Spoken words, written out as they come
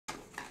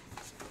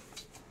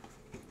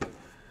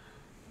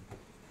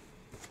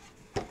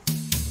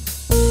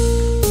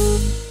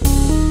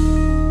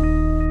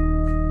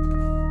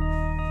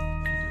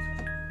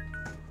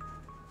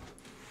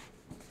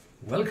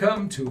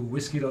Welcome to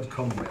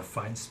Whisky.com, where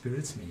fine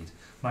spirits meet.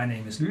 My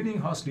name is Lüning,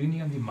 Horst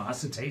Lüning. I'm the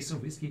master taster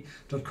of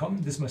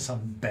Whisky.com. This is my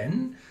son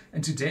Ben,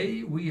 and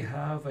today we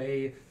have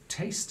a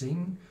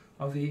tasting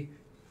of the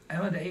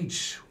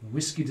M&H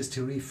Whiskey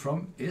distillery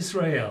from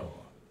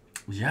Israel.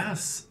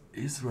 Yes,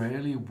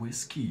 Israeli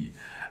whiskey,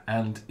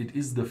 and it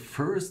is the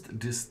first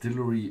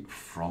distillery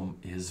from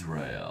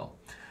Israel.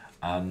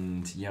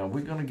 And yeah,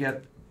 we're gonna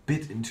get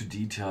bit into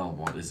detail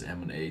what is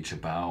M&H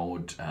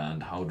about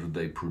and how do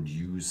they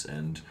produce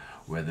and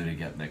where do they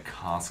get their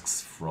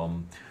casks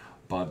from.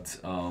 But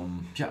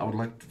yeah, I'd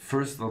like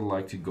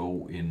to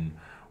go in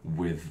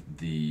with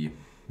the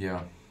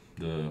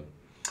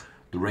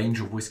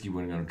range of whiskey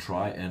we're going to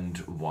try and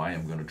why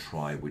I'm going to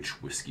try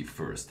which whiskey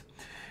first.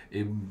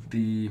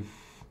 It's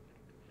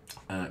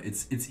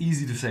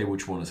easy to say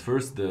which one is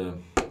first. The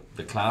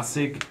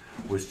classic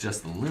with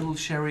just a little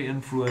sherry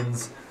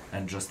influence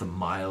and just a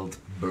mild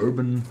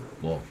bourbon,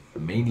 well,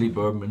 mainly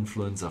bourbon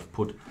influence, I've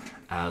put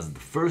as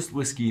the first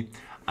whiskey.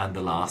 And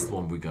the last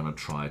one we're gonna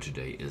try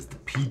today is the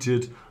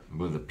Peated,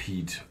 with the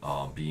peat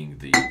being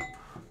the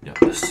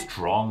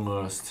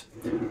strongest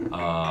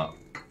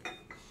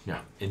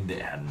in the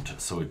end,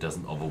 so it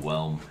doesn't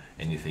overwhelm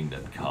anything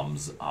that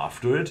comes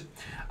after it.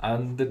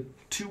 And the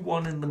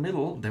one in the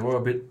middle, they were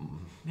a bit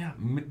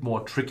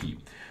more tricky.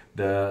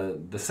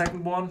 The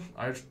second one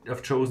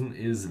I've chosen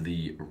is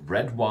the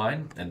red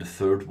wine, and the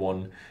third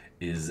one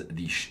is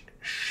the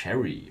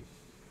sherry.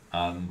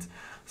 And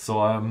so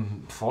I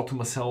thought to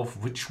myself,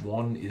 which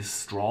one is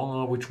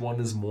stronger, which one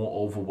is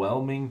more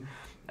overwhelming,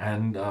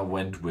 and I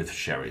went with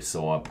sherry.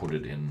 So I put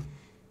it in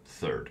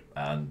third,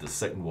 and the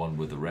second one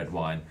with the red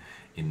wine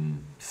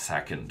in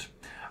second.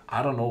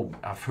 I don't know,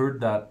 I've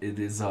heard that it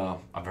is a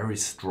very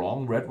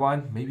strong red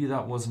wine. Maybe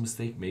that was a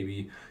mistake.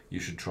 Maybe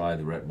you should try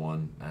the red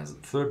one as a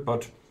third,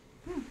 but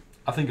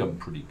I think I'm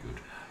pretty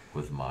good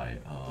with my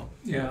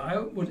I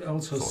would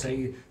also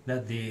say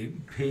that the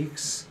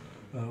Peaks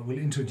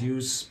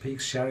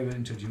sherry will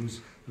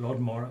introduce a lot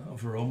more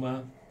of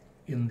aroma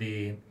in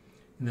the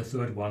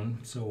third one.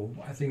 So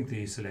I think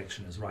the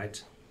selection is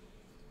right.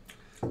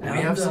 We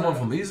have someone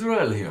from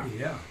Israel here.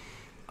 Yeah.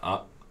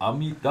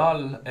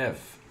 Amidal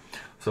F.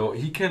 So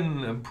he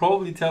can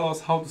probably tell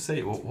us how to say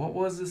it. What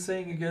was the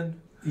saying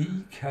again?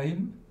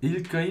 Ilkaim.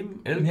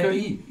 Ilkaim?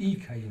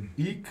 Ilkaim.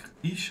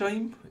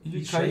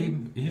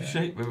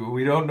 Ishaim?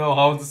 We don't know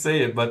how to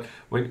say it, but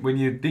when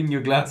you ding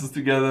your glasses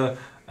together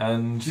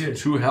and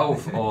cheers. To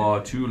health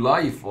or to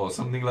life or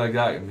something like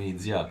that, it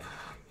means, yeah.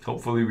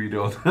 Hopefully we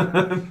don't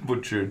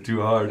butcher it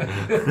too hard.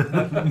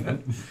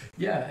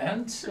 Yeah,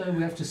 and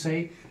we have to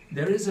say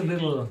there is a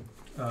little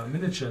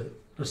miniature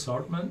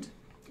assortment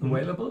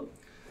available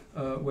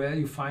where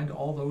you find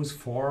all those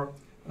four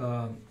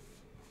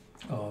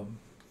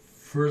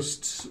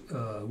first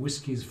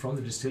whiskies from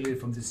the distillery,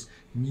 from this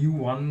new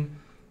one,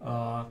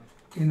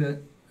 in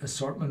an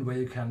assortment where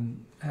you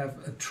can have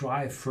a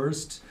try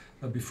first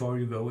before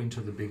you go into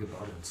the bigger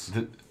bottles.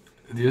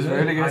 The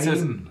Israeli guy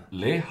says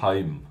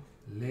Leheim.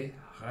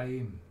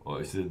 Leheim. Or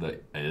is it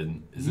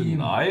an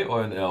I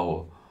or an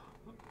L?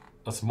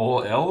 A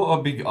small L or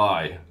a big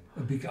I? A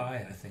big I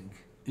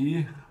think.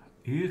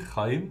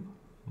 Leheim?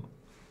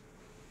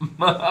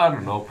 I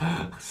don't know.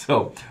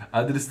 So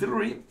the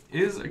distillery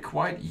is a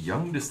quite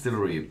young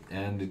distillery,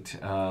 and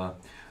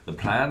the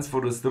plans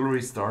for the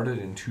distillery started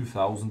in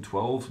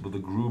 2012 with a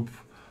group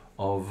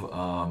of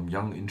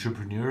young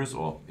entrepreneurs,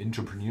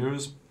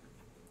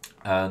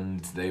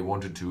 and they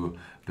wanted to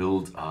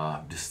build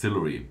a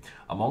distillery.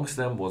 Amongst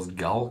them was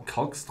Gal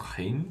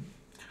Kalkstein,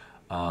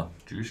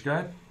 Jewish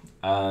guy,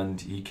 and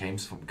he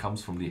comes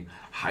from the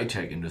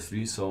high-tech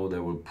industry, so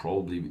there will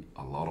probably be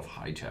a lot of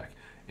high-tech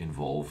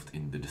involved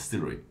in the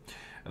distillery.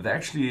 They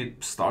actually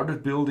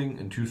started building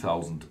in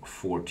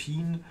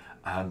 2014,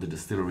 and the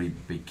distillery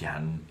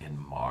began in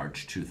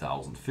March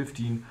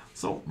 2015.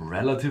 So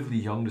relatively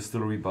young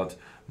distillery, but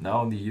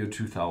now in the year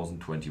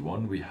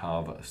 2021 we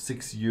have a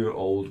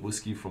 6-year-old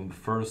whiskey from the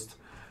first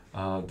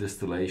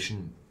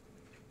distillation.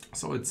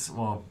 So it's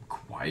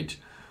quite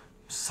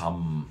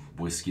some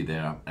whiskey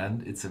there,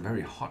 and it's a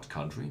very hot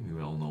country,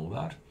 we all know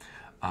that,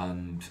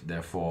 and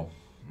therefore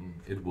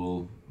it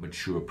will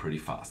mature pretty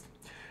fast.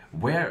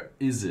 Where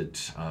is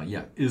it?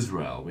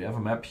 Israel. We have a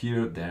map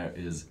here. There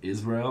is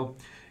Israel.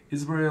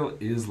 Israel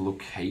is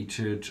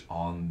located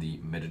on the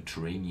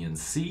Mediterranean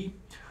Sea,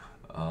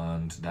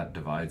 and that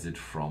divides it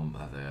from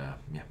the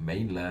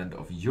mainland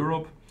of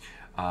Europe.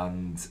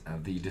 And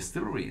the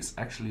distillery is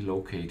actually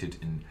located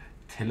in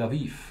Tel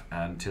Aviv.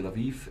 And Tel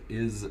Aviv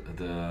is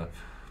a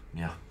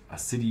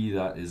city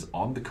that is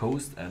on the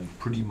coast and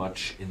pretty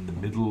much in the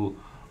middle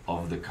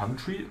of the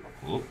country.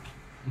 Whoop.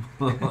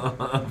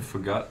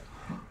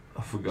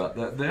 I forgot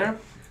that there.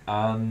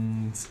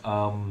 And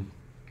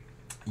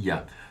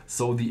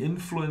so the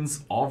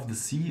influence of the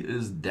sea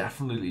is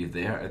definitely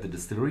there at the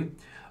distillery,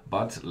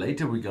 but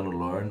later we're gonna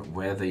learn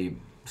where they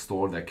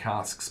store their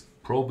casks.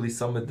 Probably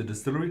some at the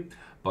distillery,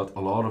 but a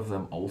lot of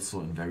them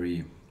also in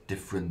very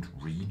different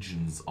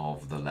regions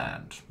of the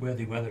land. Where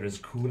the weather is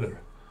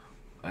cooler.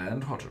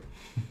 And hotter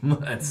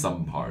at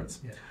some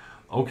parts. Yeah.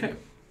 Okay,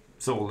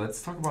 so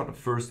let's talk about the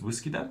first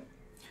whiskey then.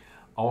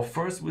 Our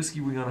first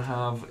whiskey we're gonna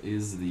have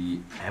is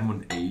the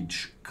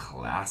M&H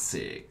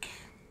Classic.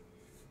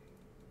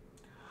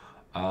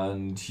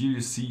 And here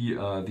you see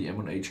the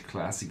M&H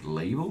Classic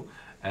label,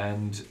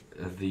 and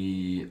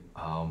the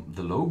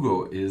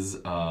logo is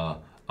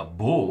a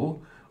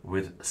bull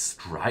with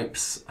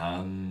stripes.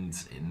 And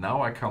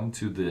now I come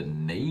to the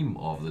name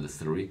of the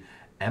distillery.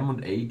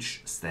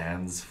 M&H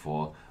stands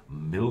for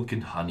milk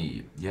and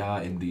honey.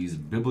 Yeah, in these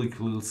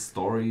biblical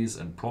stories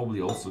and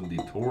probably also in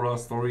the Torah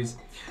stories,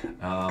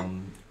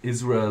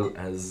 Israel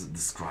is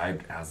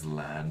described as the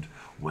land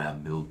where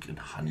milk and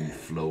honey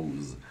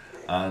flows.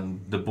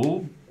 And the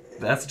bull,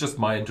 that's just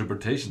my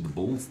interpretation. The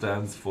bull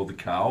stands for the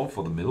cow,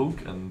 for the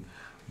milk, and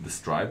the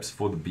stripes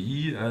for the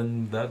bee,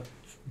 and that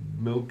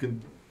milk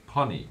and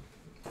honey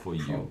for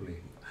you. Probably.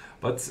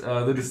 But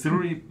the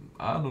distillery,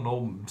 I don't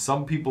know,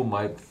 some people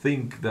might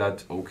think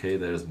that, okay,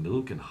 there's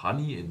milk and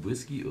honey in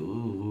whiskey.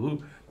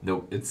 Ooh.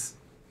 No, it's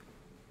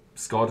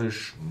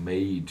Scottish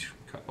made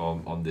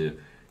on the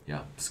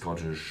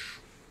Scottish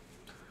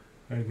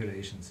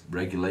regulations.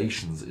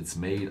 It's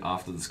made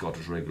after the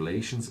Scottish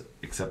regulations,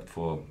 except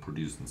for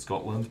produced in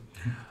Scotland.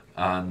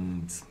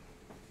 And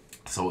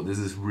so this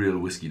is real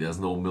whiskey. There's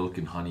no milk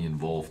and honey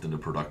involved in the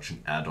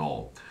production at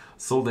all.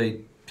 So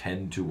they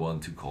tend to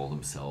want to call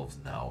themselves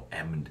now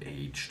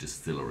M&H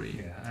Distillery.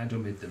 Yeah, and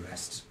omit the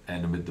rest.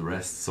 And omit the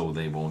rest, so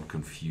they won't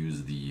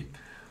confuse the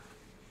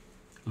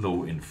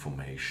low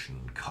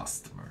information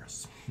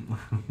customers.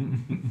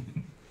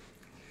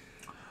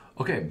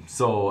 Okay,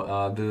 so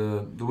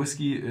the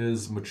whiskey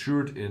is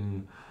matured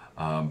in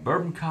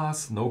bourbon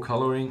casks, no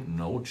coloring,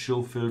 no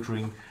chill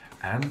filtering,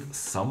 and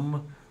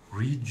some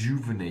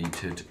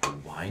rejuvenated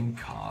wine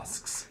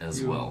casks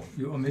as well.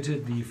 You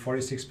omitted the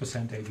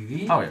 46%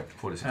 ABV. Oh yeah,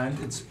 46%. And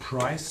it's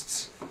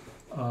priced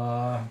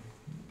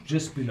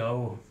just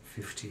below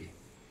 50,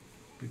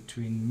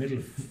 between middle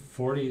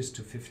 40s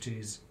to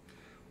 50s,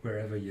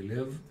 wherever you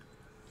live.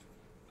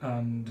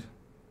 And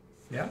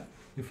yeah,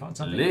 you found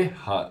something?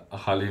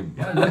 Le-Halim.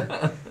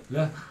 Yeah,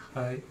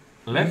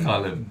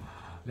 Le-Halim.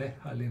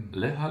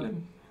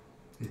 Le-Halim.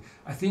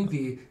 I think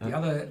the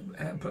other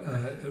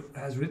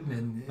has written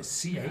in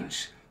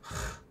CH.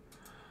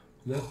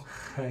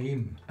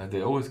 Le-Haim. And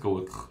they always go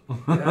with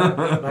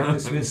yeah, like the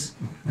Swiss.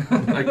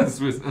 like the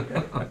Swiss.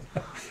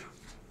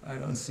 I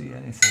don't see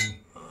anything.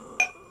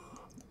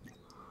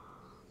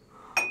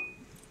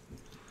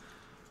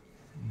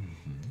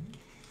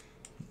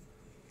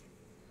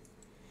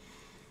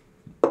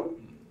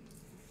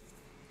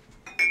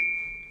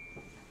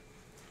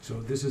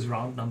 So this is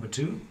round number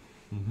 2.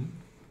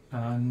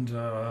 And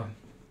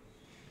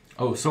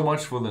oh, so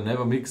much for the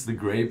never mix the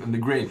grape and the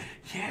grain.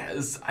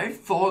 Yes, I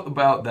thought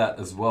about that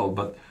as well,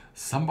 but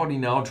somebody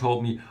now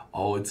told me,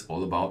 oh, it's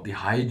all about the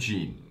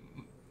hygiene.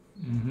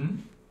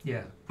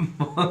 Yeah.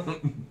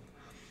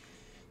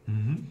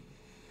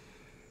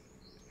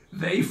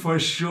 They for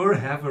sure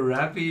have a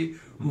rabbi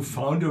who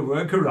found a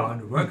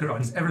workaround.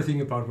 Workaround is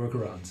everything about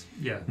workarounds.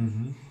 Yeah.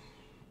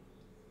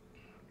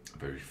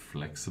 Very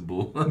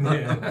flexible.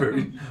 Yeah.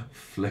 Very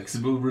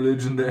flexible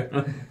religion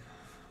there.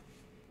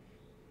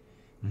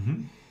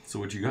 So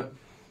what you got?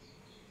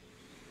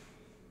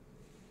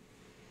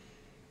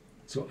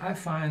 So I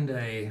find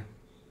a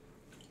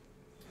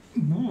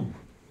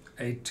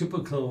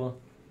typical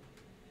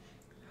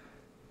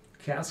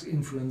cask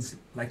influence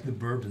like the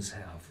bourbons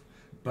have,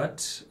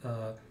 but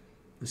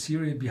the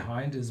theory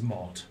behind is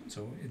malt.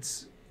 So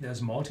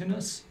there's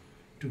maltiness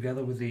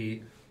together with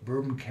the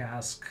bourbon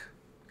cask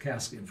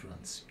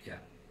influence. Yeah.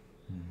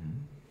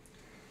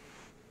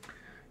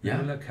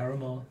 Vanilla,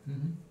 caramel.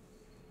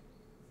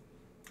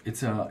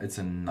 It's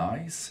a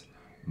nice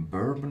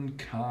bourbon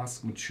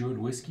cask matured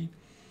whiskey,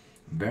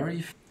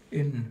 very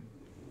in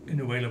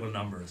available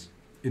numbers.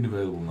 In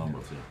available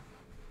numbers, yeah.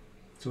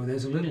 So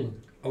there's a little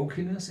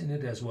oakiness in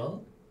it as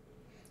well,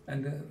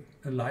 and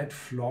a light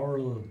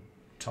floral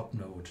top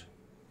note.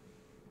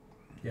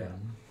 Yeah.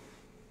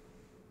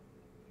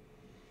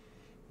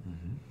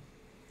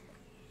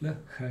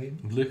 L'chaim.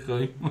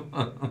 L'chaim.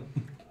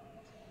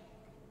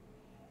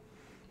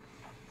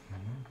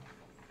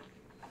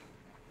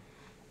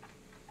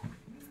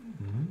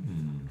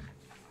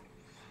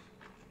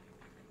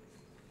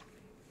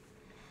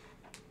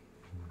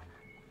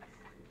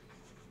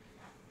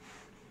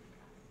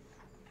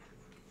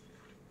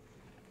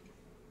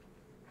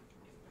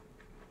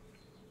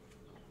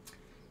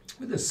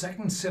 With the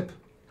second sip,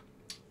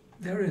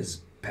 there is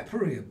a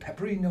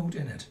peppery note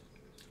in it,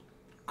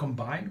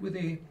 combined with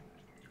a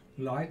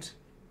light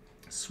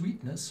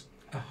sweetness,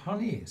 a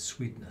honey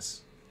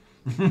sweetness.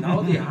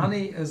 Now the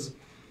honey is,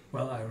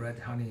 well, I read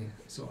honey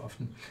so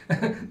often.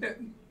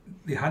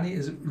 The honey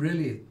is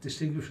really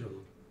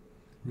distinguishable,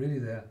 really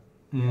there.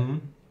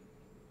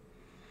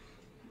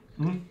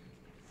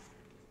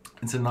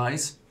 It's a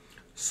nice,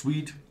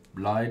 sweet,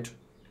 light,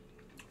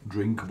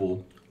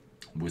 drinkable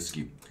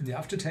whiskey. In the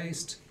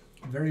aftertaste,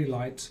 very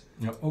light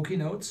oaky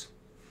notes.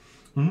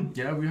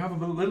 Yeah, we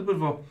have a little bit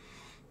of a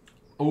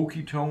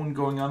oaky tone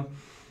going on.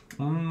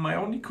 My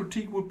only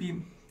critique would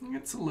be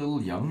It's a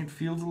little young. It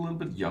feels a little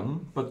bit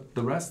young, but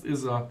the rest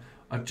is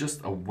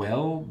just a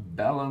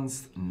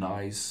well-balanced,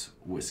 nice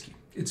whiskey.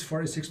 It's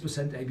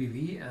 46%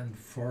 ABV, and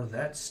for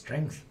that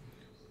strength,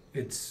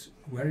 it's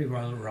very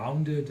well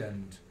rounded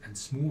and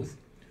smooth.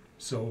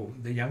 So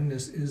the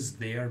youngness is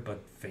there,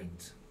 but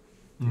faint.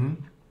 Mm-hmm.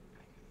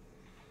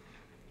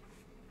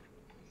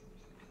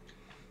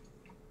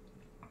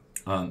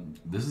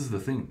 This is the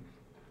thing.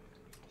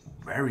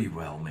 Very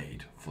well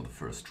made for the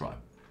first try. A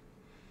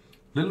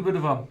little bit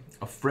of a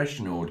fresh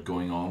note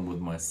going on with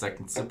my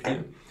second sip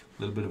here.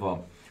 A little bit of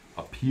a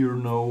pear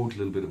note, a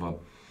little bit of a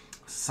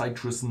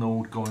citrus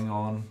note going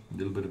on, a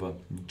little bit of a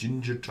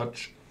ginger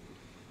touch.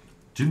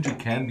 Ginger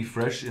can be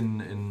fresh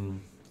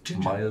in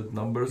mild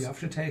numbers. The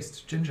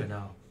aftertaste, ginger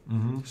now.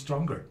 Mm-hmm.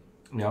 Stronger.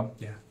 Yeah.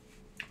 Yeah.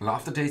 The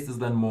aftertaste is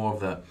then more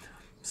of the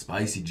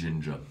spicy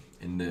ginger.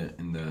 In the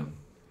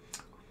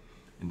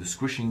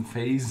squishing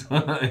phase,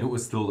 it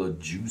was still a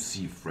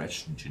juicy,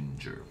 fresh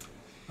ginger.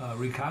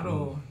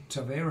 Ricardo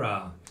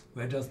Tavera,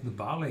 where does the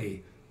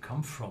barley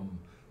come from?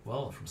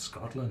 Well, from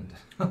Scotland.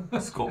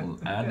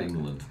 Scotland and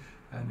England.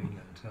 And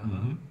England.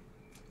 Mm-hmm.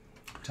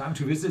 Time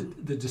to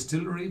visit the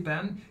distillery,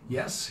 Ben.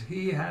 Yes,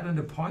 he had an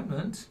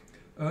appointment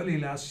early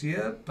last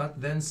year, but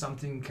then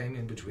something came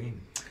in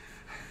between.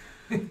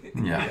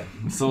 Yeah.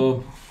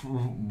 So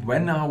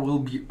when I will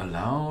be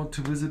allowed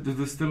to visit the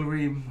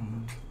distillery,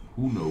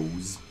 who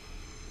knows?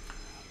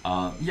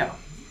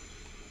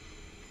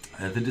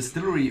 The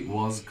distillery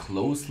was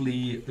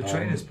closely... The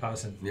train is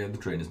passing. Yeah, the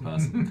train is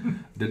passing.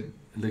 The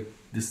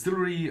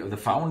distillery, the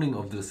founding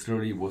of the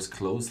distillery was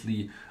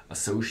closely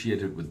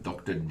associated with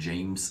Dr.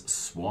 James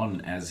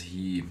Swan, as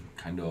he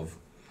kind of,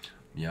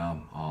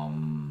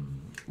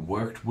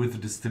 worked with the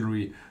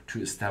distillery to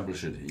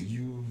establish it.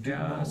 You did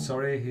know?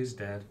 Sorry, he's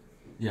dead.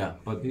 Yeah,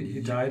 but he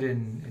died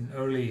in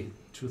early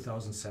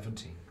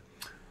 2017.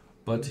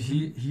 But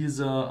he is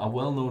a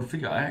well-known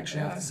figure. I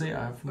actually have to say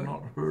I have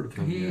not heard of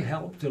him. He yet.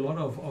 helped a lot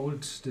of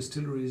old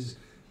distilleries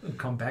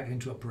come back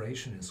into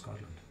operation in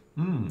Scotland.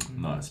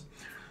 Nice.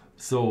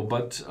 So,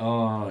 but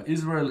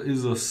Israel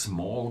is a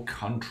small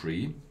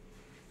country,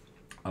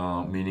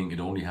 meaning it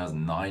only has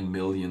 9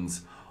 million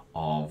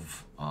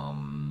of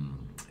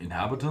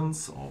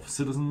inhabitants, of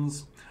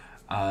citizens,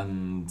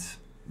 and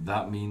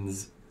that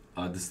means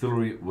a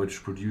distillery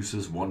which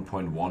produces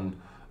 1.1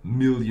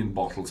 million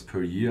bottles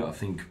per year. I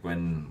think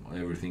when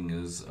everything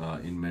is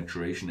in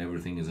maturation,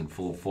 everything is in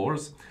full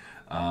force,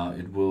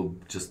 it will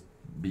just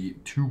be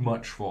too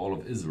much for all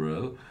of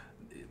Israel.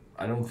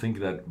 I don't think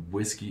that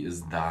whiskey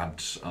is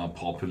that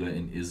popular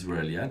in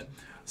Israel yet.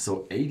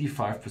 So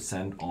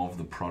 85% of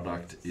the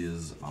product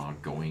is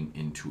going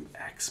into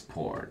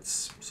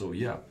exports. So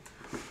yeah,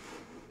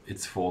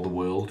 it's for the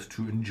world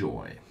to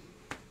enjoy.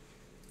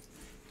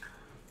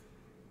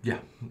 Yeah,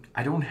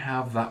 I don't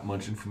have that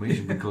much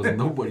information because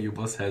nobody of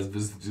us has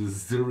visited the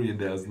distillery and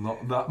there's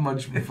not that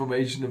much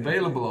information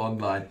available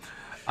online.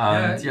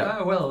 And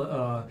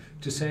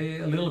to say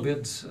a little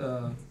bit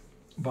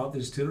about the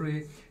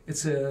distillery,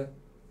 it's a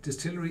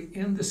distillery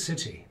in the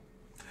city.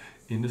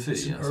 In the city,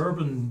 it's an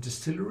urban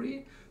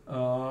distillery,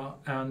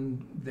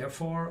 and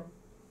therefore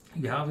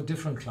you have a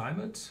different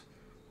climate,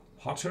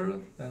 hotter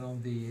than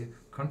on the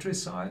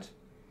countryside,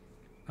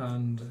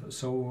 and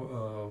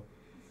so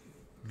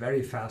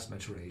very fast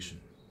maturation.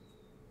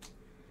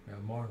 Yeah,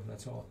 more,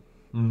 that's all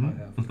I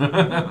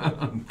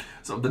have.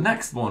 So the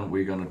next one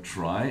we're gonna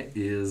try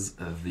is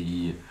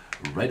the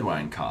red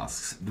wine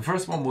casks. The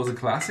first one was a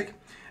classic,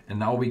 and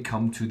now we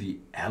come to the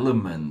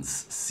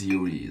Elements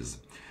series.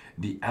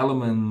 The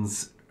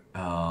Elements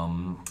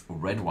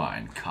red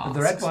wine cask.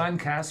 The red wine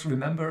cask,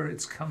 remember,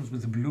 it comes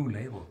with a blue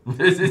label.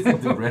 This is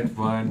the red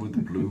wine with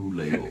the blue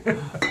label.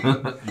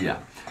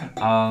 Yeah,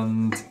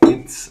 and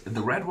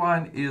the red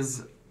wine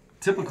is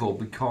typical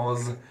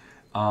because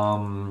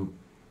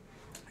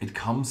it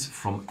comes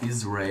from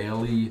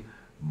Israeli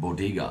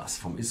bodegas,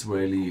 from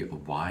Israeli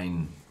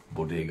wine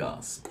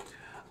bodegas.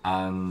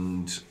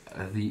 And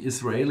the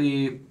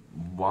Israeli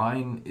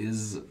wine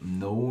is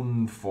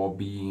known for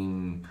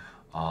being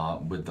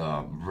with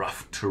a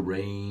rough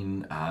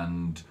terrain,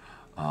 and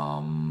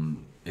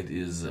it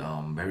is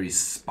very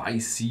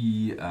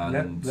spicy.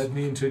 And let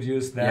me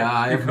introduce that. Yeah,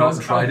 I have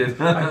not tried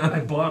it. I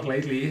bought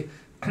lately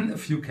a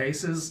few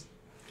cases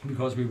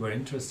because we were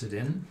interested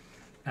in,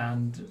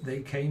 and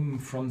they came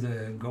from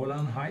the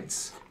Golan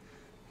Heights,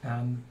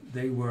 and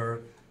they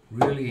were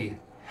really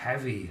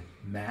heavy,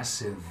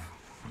 massive,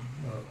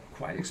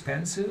 quite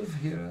expensive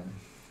here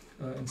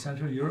in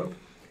Central Europe,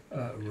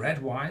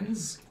 red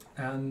wines,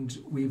 and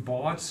we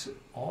bought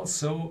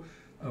also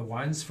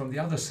wines from the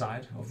other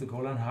side of the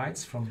Golan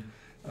Heights, from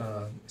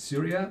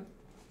Syria,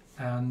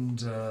 and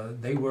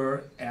they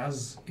were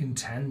as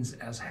intense,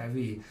 as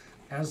heavy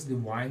as the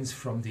wines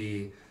from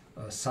the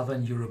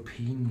southern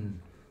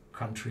European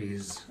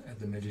countries at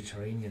the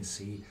Mediterranean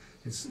Sea.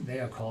 They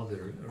are called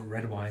the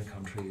red wine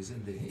countries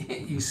in the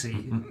EC.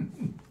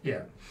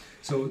 Yeah.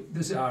 So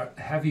these are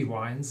heavy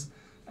wines,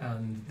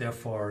 and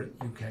therefore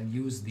you can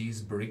use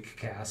these brick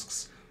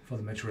casks for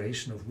the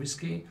maturation of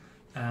whiskey.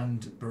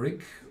 And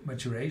barrique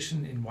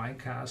maturation in wine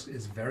cask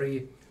is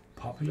very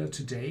popular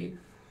today,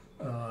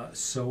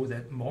 so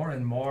that more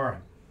and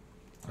more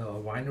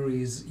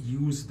wineries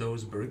use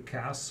those barrique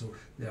casks. So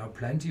there are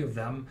plenty of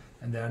them,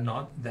 and they are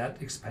not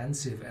that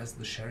expensive as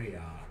the sherry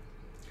are.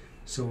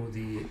 So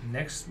the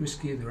next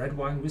whiskey, the red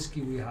wine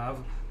whiskey we have,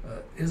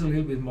 is a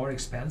little bit more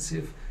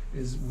expensive,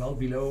 is well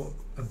below,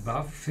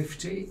 above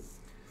 50,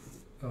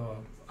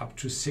 up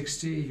to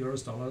 60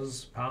 euros,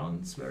 dollars,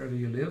 pounds, wherever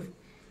you live.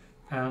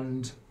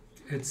 And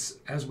it's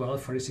as well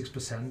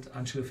 46%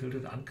 unchill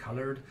filtered,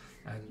 uncolored,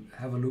 and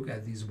have a look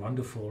at these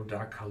wonderful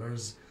dark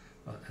colors,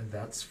 and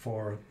that's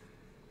for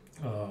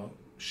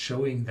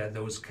showing that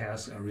those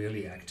casks are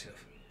really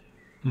active.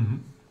 Mm-hmm.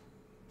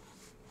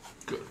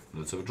 Good.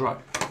 Let's have a try.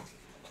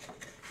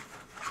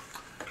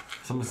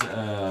 Some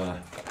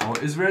our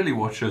Israeli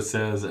watcher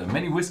says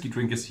many whiskey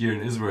drinkers here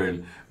in Israel,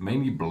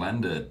 mainly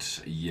blended.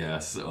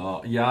 Yes,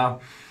 yeah,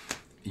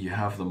 you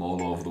have them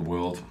all over the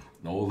world.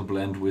 All the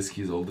blend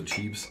whiskeys, all the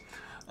cheaps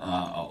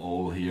are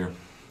all here,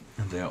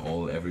 and they're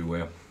all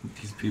everywhere.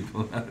 These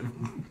people. Yeah.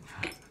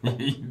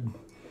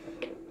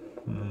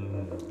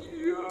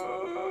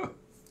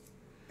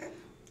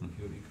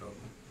 Here we go.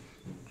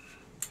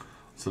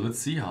 So let's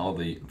see how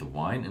the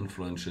wine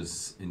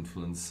influences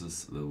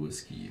the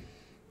whiskey.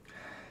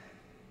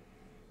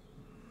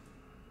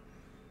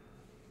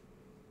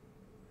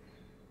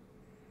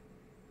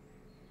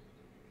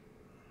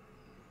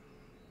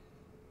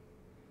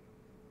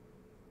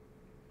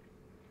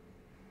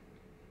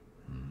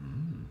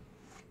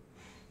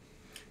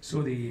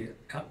 So the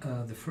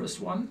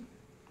first one,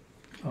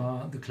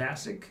 the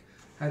classic,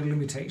 had a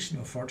limitation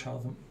of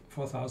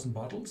 4,000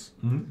 bottles,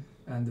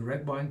 and the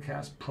red wine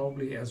cask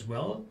probably as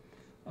well.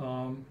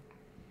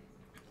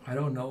 I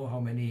don't know how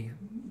many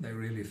they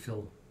really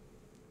fill.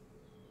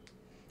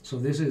 So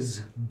this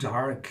is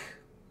dark,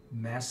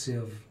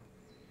 massive,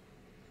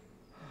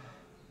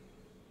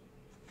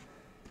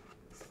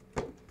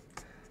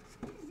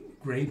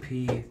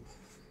 grapey,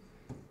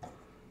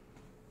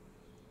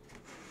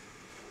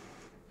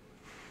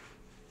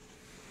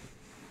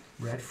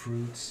 red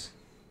fruits,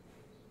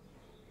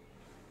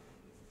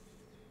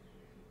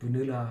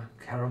 vanilla,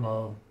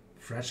 caramel,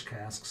 fresh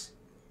casks.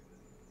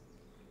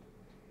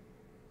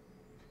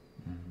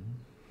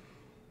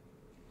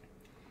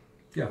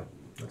 Yeah.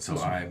 That's So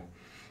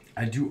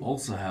I do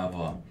also have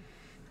a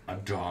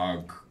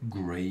dark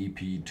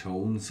grapey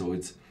tone, so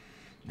it's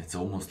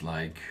almost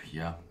like,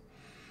 yeah,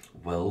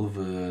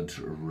 velvet,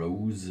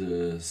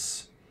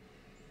 roses,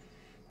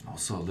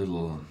 also a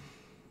little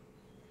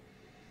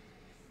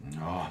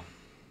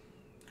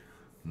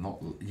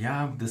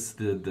this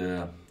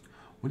the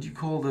what do you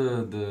call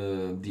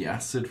the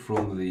acid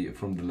from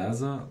the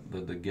leather,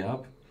 the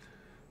gap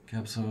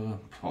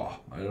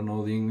I don't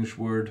know the English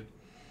word,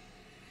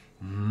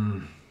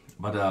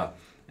 but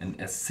an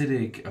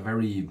acidic, a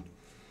very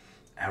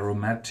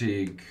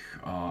aromatic,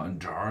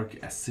 dark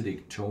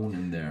acidic tone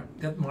in there.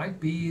 That might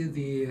be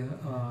the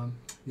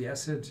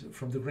acid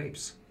from the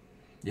grapes.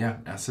 Yeah,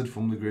 acid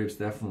from the grapes,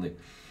 definitely,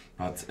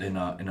 but in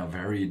a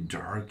very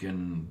dark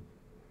and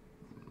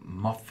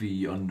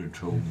muffy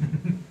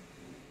undertone.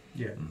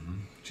 Yeah. Mm-hmm.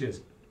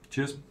 Cheers.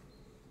 Cheers.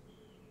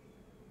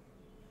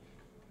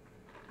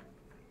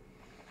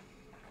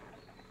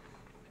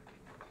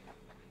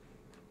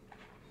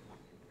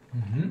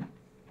 Mm-hmm.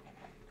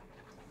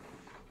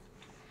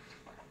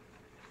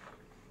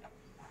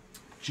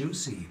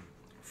 Juicy,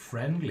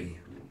 friendly,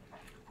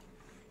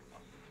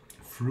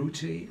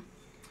 fruity,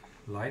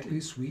 lightly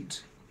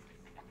sweet,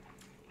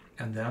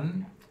 and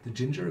then the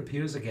ginger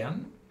appears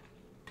again,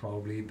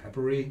 probably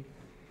peppery,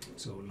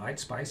 so light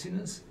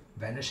spiciness,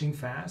 vanishing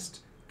fast,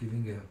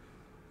 giving a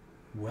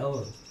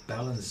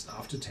well-balanced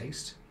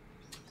aftertaste.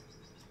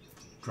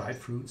 Dried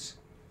fruits,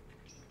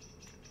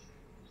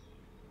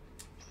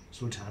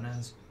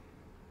 sultanas.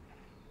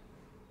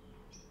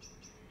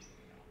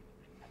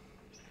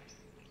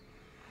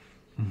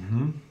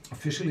 Mm-hmm.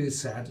 Officially it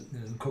said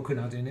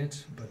coconut in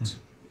it, but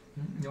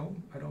no,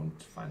 I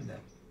don't find that.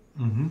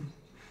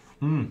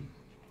 Mm-hmm.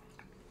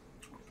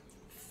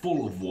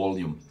 Full of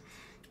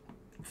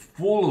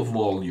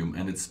volume,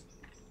 and it's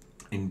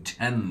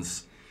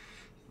intense.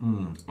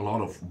 A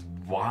lot of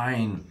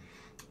wine,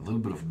 a little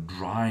bit of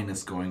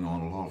dryness going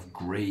on, a lot of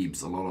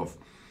grapes, a lot of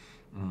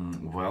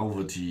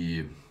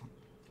velvety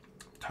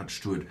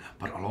touch to it,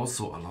 but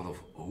also a lot of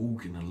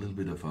oak and a little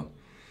bit of a,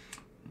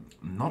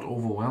 not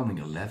overwhelming,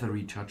 a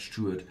leathery touch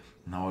to it.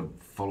 Now it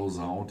follows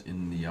out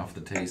in the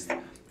aftertaste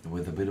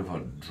with a bit of a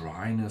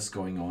dryness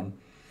going on.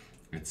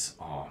 It's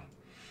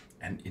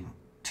an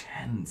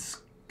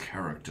intense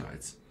character.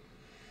 It's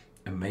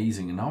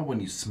amazing, and now when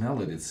you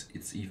smell it,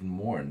 it's even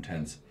more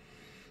intense.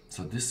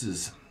 So this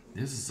is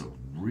a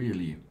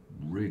really,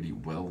 really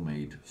well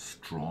made,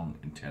 strong,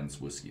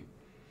 intense whiskey.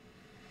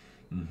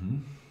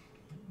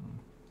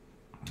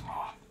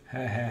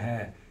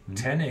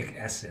 Tannic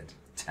acid.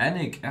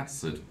 Tannic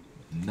acid.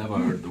 Never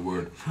heard the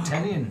word.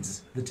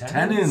 Tannins. The tannins.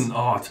 Tannin.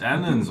 Oh,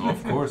 tannins,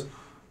 of course.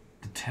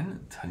 The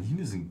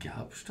Tannine sind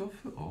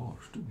Gerbstoffe? Oh,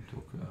 stimmt,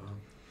 okay.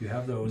 You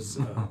have those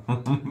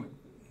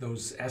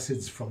those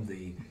acids from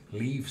the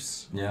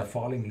leaves, Yeah. the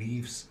falling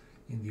leaves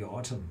in the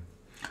autumn.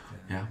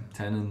 Yeah,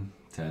 tannin.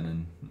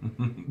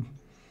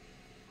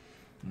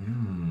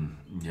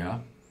 Yeah.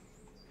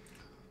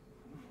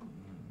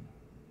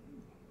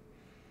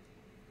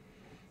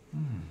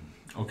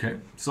 Okay,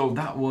 so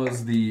that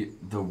was the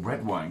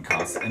red wine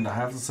cask, and I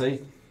have to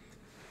say,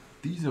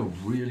 these are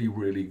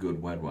really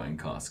good red wine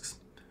casks.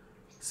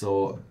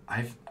 So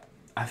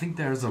I think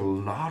there's a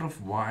lot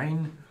of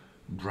wine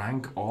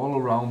drank all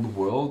around the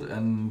world,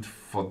 and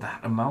for that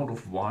amount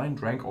of wine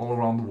drank all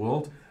around the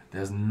world,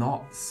 there's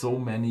not so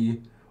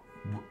many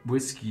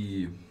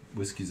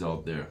whiskeys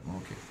out there.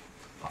 Okay,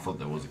 I thought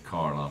there was a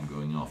car alarm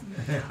going off.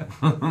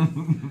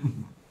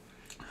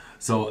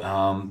 So,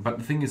 but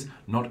the thing is,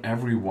 not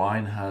every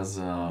wine has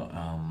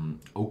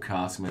oak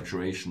cask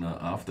maturation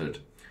after it.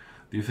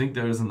 Do you think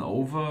there is an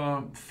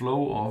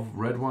overflow of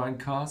red wine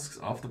casks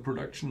after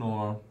production,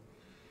 or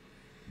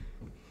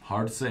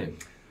hard to say?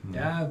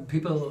 Yeah,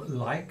 people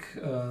like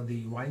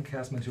the wine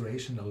cask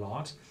maturation a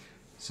lot.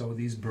 So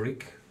these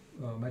brick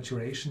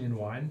maturation in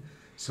wine.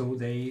 So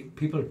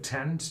people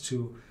tend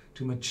to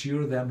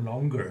mature them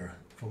longer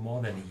for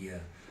more than a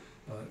year.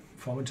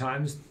 Former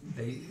times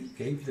they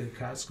gave the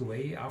cask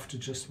away after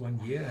just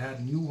 1 year,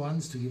 had new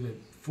ones to give a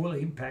full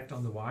impact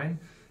on the wine.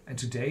 And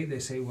today they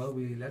say, well,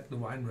 we let the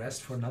wine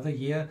rest for another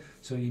year,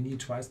 so you need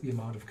twice the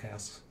amount of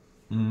casks.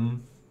 Yeah.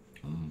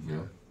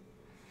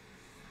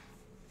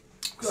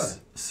 Good.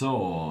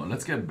 So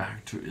let's get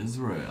back to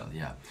Israel.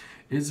 Yeah,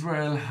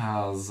 Israel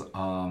has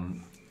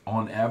on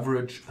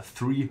average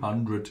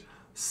 300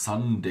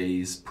 sun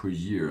days per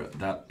year.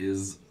 That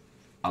is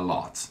a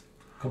lot.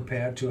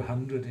 Compared to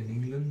 100 in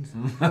England.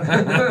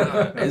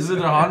 Is it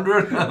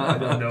 100? I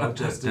don't know.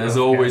 Just there's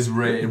always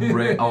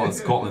rain. Oh, in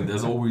Scotland,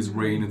 there's always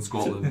rain in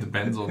Scotland. It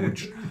depends on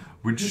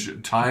which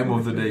time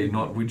of the day,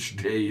 not which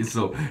day.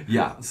 So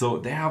yeah, so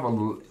they have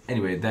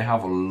they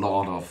have a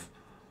lot of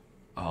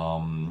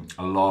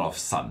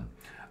sun,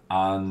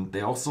 and they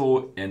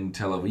also in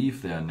Tel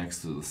Aviv, they're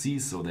next to the sea,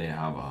 so they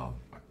have a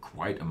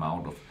quite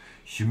amount of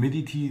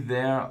humidity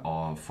there,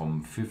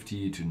 from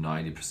 50 to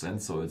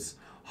 90%. So it's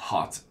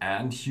hot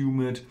and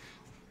humid,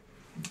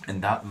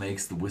 and that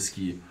makes the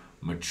whiskey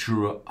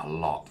mature a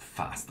lot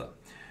faster.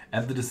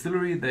 At the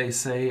distillery, they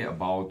say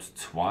about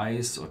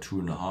twice or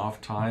 2.5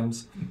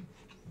 times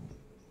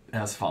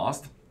as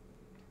fast.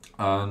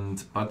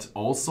 But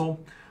also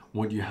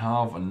what you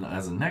have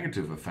as a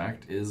negative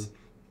effect is,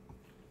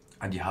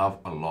 and you have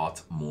a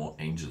lot more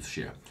angel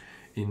share.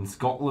 In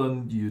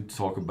Scotland, you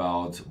talk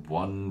about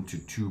 1 to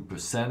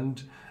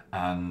 2%,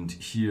 and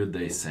here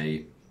they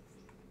say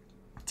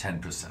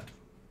 10%.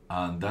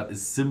 And that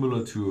is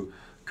similar to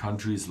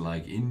countries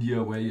like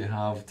India, where you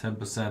have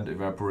 10%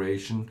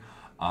 evaporation,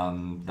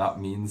 and that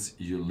means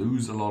you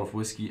lose a lot of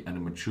whiskey and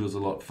it matures a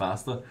lot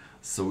faster,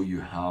 so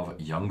you have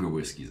younger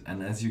whiskies.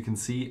 And as you can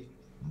see,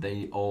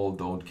 they all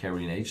don't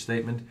carry an age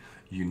statement.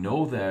 You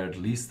know they're at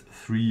least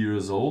 3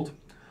 years old,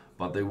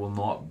 but they will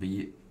not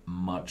be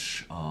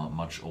much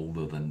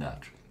older than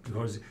that.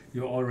 Because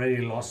you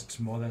already lost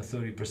more than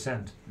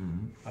 30%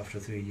 after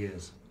 3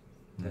 years.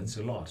 That's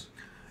a lot.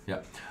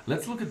 Yeah,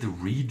 let's look at the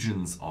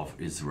regions of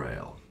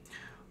Israel.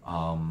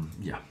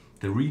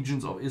 The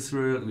regions of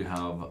Israel, we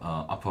have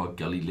Upper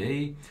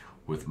Galilee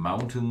with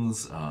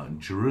mountains,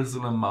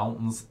 Jerusalem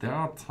mountains. There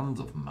are tons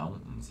of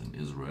mountains in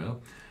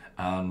Israel,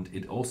 and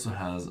it also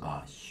has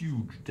a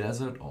huge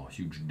desert or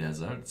huge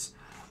deserts.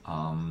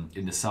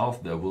 In the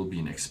south, there will be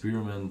an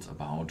experiment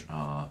about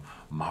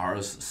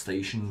Mars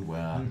station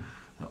where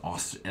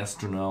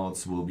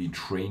astronauts will be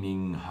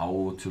training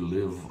how to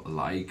live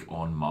like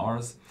on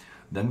Mars.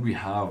 Then we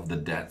have the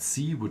Dead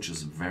Sea, which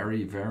is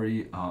very,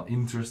 very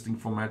interesting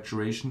for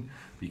maturation,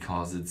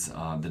 because it's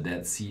the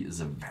Dead Sea is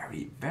a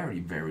very,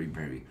 very, very,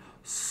 very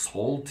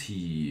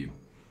salty.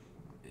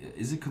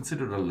 Is it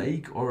considered a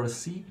lake or a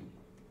sea?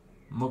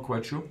 I'm not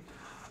quite sure,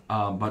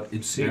 but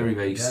it's sea. Very,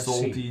 very Dead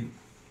salty, sea.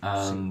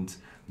 and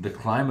the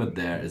climate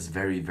there is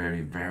very,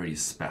 very, very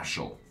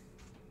special.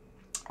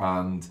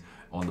 And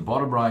on the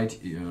bottom right,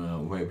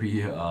 where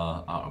we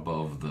are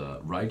above the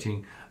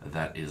writing,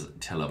 that is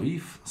Tel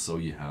Aviv. So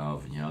you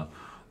have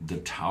the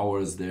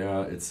towers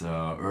there. It's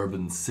a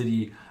urban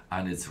city,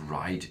 and it's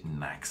right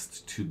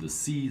next to the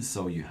sea.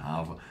 So you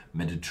have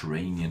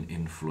Mediterranean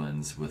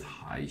influence with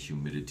high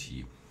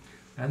humidity.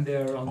 And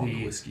they're on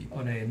the whiskey.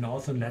 on a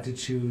northern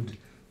latitude,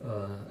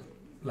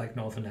 like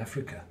Northern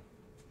Africa.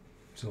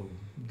 So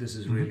this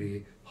is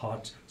really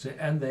hot. So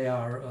and they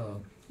are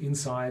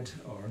inside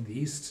or on the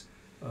east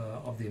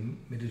of the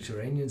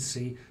Mediterranean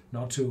Sea,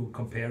 not to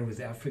compare with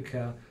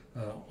Africa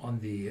on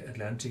the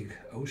Atlantic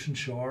Ocean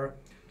shore.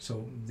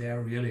 So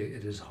there really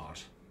it is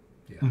hot.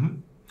 Yeah.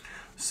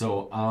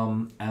 So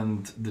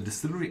and the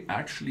distillery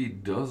actually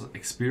does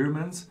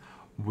experiments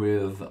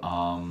with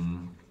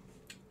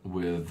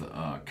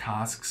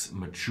casks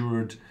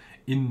matured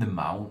in the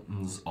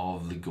mountains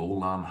of the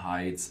Golan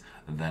Heights.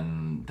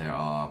 Then there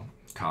are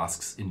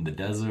casks in the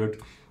desert,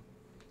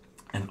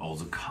 and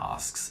also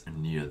casks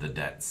near the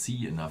Dead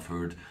Sea, and I've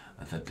heard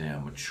that they are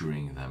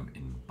maturing them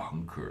in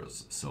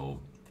bunkers. So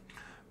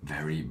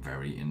Very,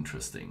 very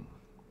interesting.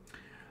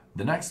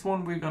 The next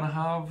one we're gonna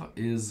have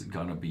is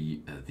gonna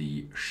be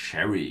the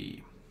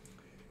sherry.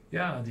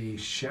 Yeah, the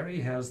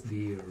sherry has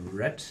the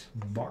red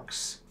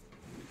box,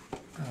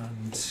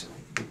 and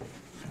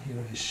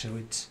here I show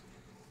it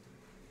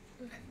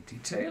in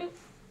detail.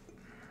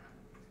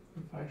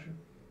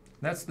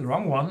 That's the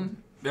wrong one.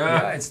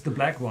 Yeah, it's the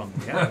black one.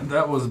 Yeah,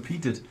 That was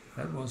peated.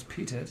 that was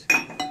peated.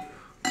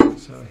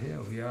 So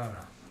here we are,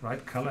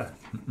 right color.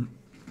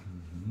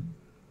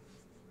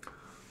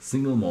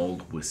 Single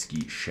malt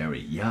whiskey sherry.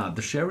 Yeah,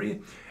 the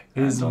sherry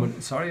is...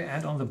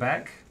 And on the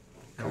back,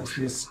 there's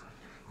Kosher. this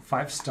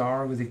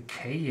 5-star with a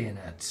K in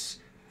it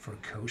for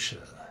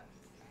kosher.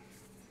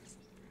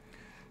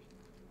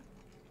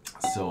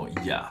 So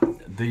yeah,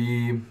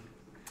 the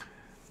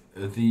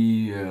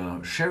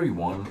sherry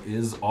one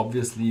is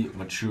obviously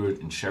matured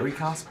in sherry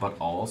casks, but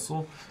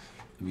also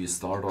we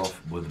start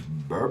off with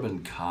bourbon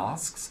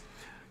casks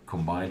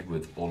combined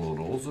with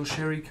Oloroso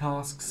sherry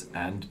casks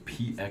and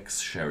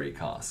PX sherry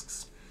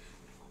casks.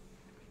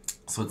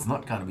 So it's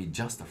not gonna be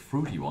just a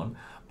fruity one,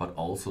 but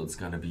also it's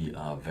gonna be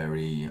a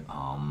very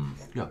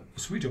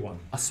Sweeter one.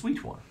 a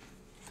sweet one.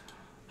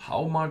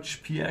 How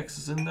much PX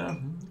is in there?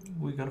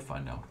 We're gonna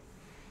find out.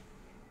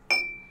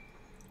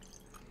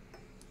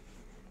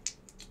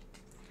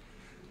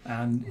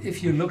 And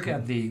if you look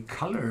at the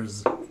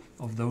colors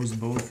of those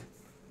both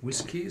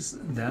whiskies,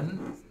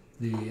 then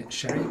the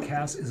sherry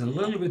cask is a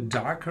little bit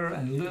darker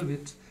and a little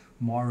bit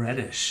more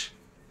reddish.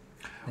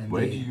 than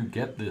Where the- do you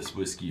get this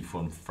whiskey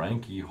from?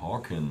 Frankie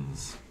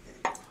Hawkins.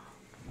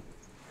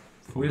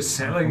 We're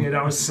selling it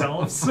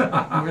ourselves.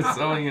 We're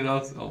selling it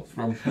ourselves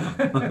from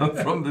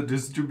from the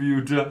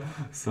distributor.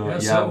 So Yeah,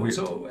 yeah,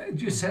 so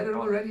you said it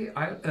already.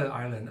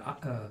 Ireland,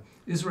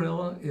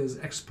 Israel is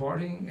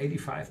exporting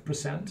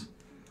 85%.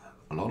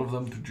 a lot of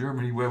them to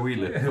Germany where we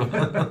live.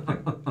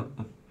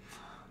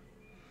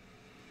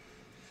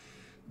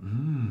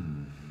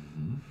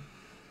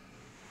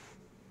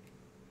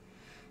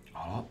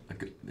 Oh,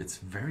 it's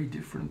very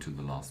different to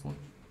the last one.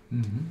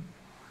 Mm-hmm.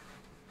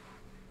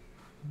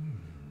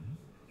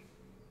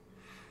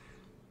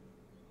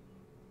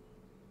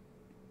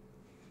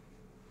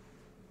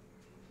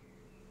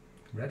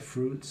 Red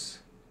fruits,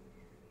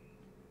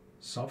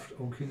 soft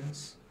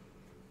oakiness,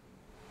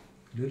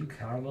 little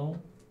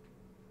caramel,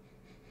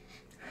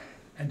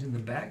 and in the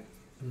back,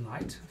 a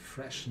light,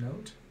 fresh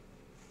note.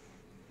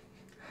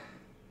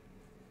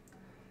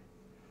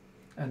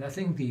 And I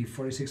think the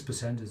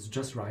 46% is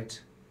just right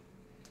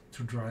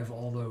to drive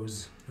all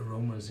those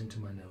aromas into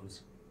my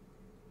nose.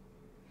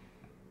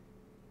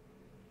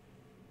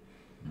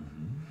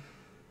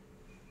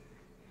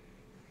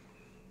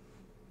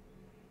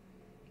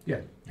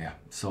 Yeah. Yeah.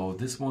 So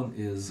this one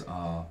is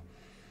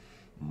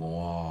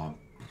more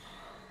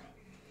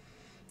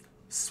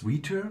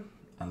sweeter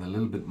and a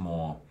little bit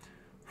more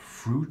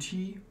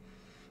fruity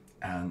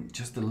and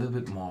just a little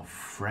bit more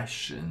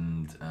fresh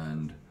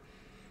and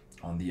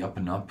on the up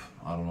and up.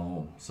 I don't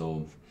know.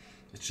 So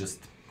it's just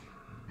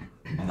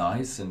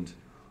nice and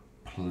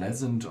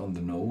pleasant on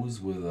the nose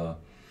with a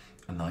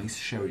nice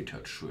sherry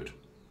touch to it.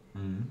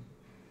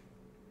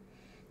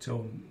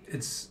 So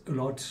it's a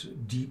lot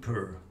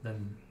deeper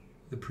than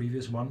the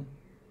previous one.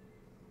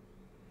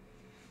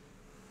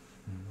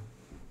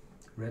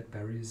 Red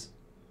berries.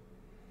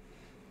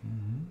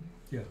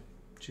 Yeah,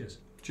 cheers.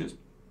 Cheers.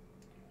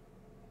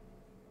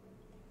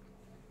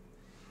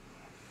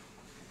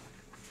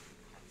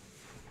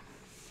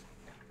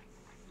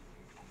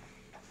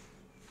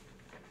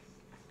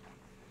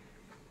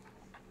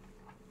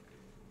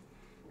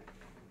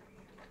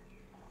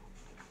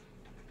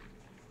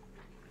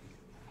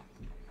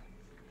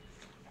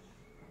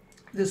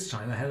 This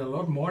time I had a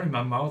lot more in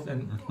my mouth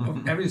than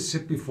of every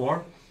sip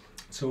before.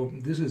 So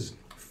this is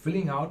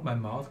filling out my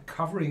mouth,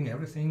 covering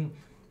everything,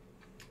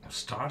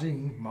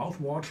 starting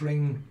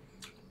mouth-watering,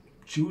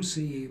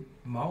 juicy,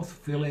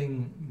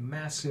 mouth-filling,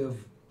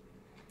 massive,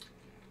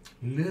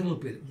 little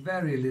bit,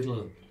 very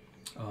little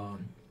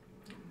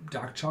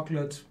dark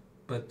chocolate,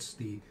 but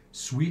the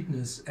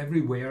sweetness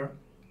everywhere.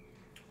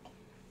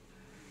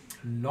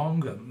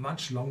 Longer,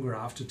 much longer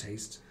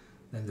aftertaste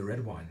than the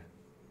red wine.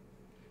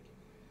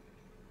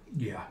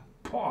 Yeah,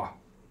 paw.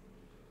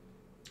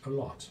 A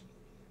lot.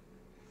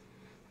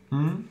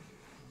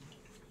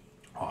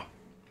 Oh,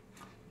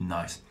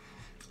 nice.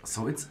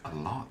 So it's a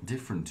lot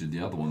different to the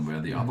other one, where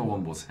the other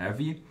one was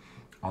heavy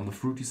on the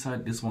fruity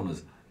side. This one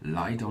is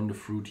light on the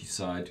fruity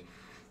side,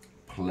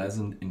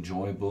 pleasant,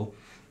 enjoyable.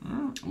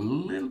 A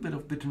little bit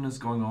of bitterness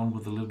going on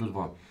with a little bit of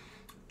a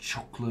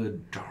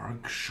chocolate,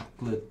 dark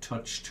chocolate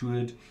touch to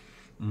it.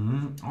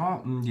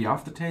 The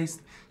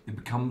aftertaste, it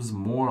becomes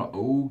more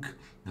oak,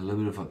 a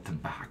little bit of a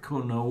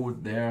tobacco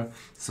note there.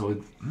 So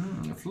it's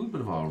a little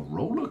bit of a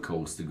roller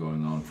coaster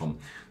going on from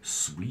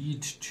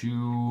sweet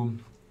to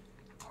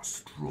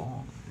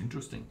strong.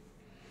 Interesting.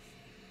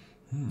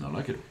 I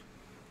like it.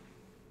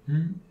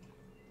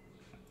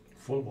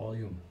 Full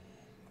volume.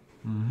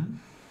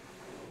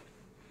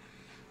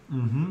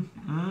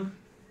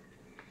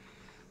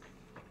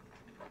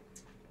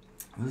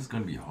 This is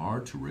going to be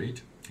hard to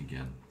rate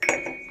again.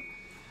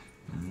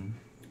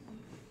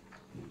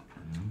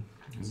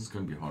 This is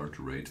going to be hard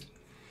to rate.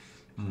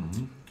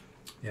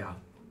 Yeah,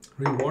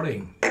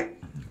 rewarding.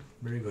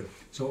 Very good.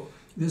 So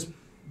this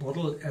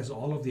bottle, as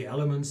all of the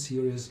Element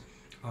series,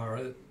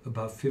 are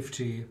about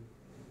 50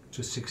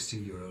 to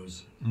 60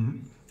 euros.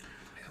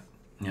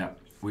 Yeah,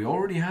 we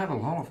already had a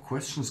lot of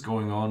questions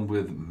going on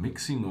with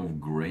mixing of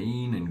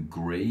grain and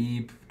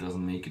grape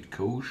doesn't make it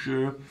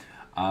kosher,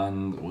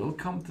 and we'll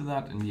come to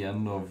that in the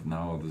end of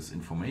now this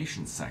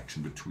information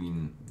section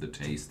between the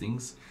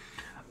tastings.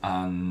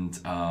 And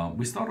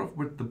we start off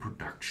with the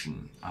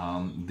production.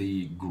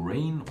 The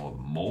grain or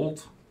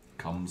malt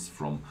comes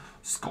from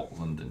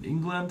Scotland and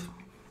England,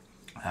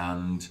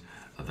 and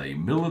they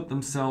mill it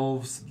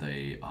themselves.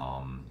 They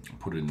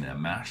put it in their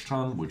mash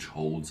tun, which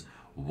holds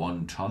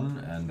 1 ton,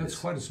 and that's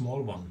quite a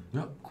small one.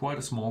 Yeah, quite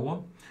a small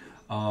one,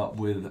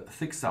 with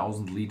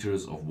 6,000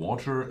 liters of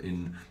water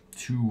in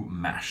 2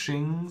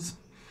 mashings.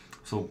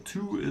 So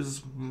 2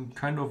 is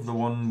kind of the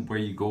one where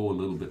you go a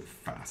little bit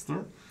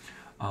faster.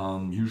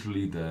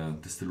 Usually the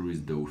distilleries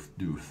do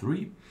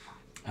 3,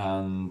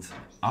 and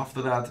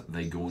after that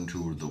they go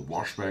into the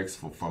wash bags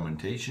for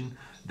fermentation.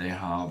 They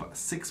have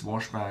 6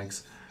 wash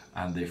bags,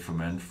 and they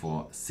ferment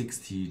for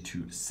 60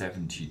 to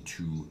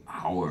 72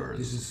 hours.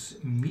 This is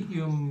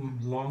medium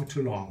long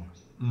to long.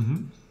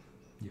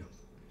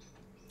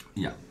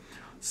 Yeah.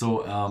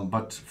 So,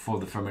 but for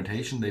the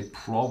fermentation, they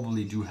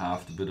probably do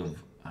have to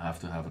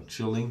have a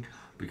chilling,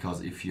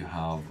 because if you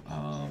have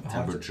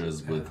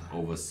temperatures with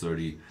over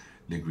 30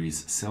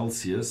 degrees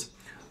Celsius,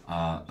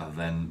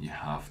 then you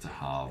have to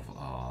have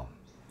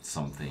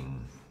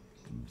something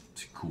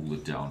to cool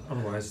it down.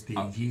 Otherwise, the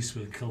yeast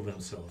will kill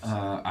themselves.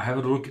 I had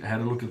a look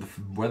at the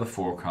weather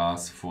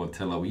forecast for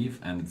Tel Aviv,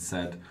 and it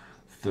said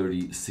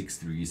 36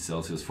 degrees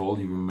Celsius. For all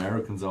you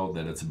Americans out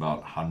there, that's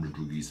about 100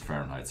 degrees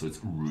Fahrenheit, so it's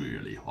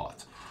really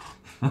hot.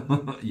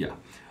 Yeah,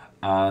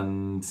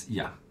 and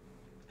yeah.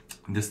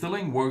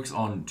 Distilling works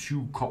on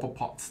 2 copper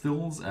pot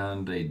stills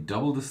and a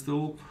double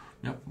distill,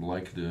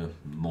 like the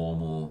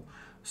normal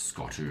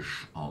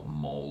Scottish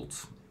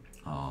malt.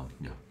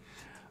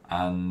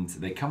 And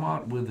they come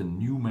out with a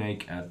new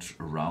make at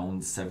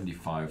around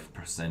 75%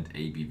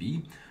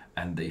 ABV,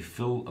 and they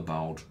fill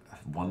about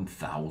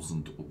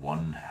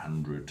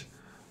 1,100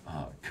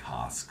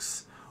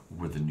 casks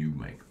with a new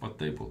make, but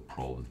they will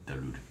probably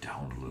dilute it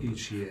down a little bit.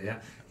 Each year,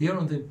 yeah. Here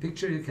on the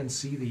picture you can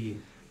see the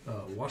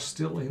wash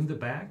still in the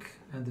back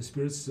and the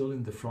spirit still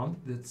in the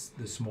front. That's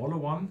the smaller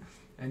one,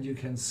 and you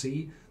can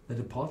see that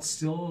the pot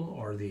still,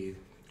 or the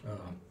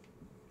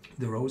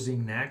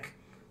rising neck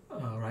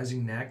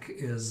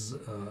is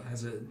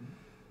has a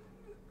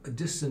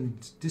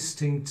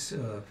distinct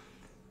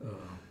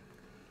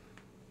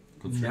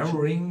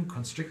narrowing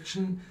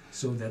constriction,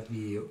 so that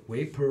the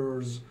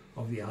vapors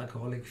of the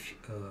alcoholic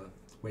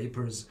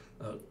vapors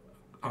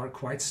are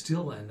quite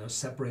still and are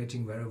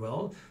separating very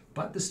well.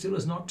 But the still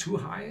is not too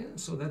high,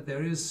 so that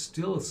there is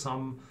still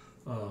some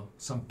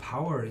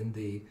power in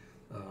the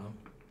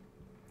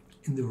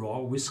raw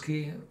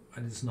whiskey,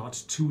 and it's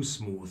not too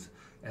smooth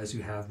as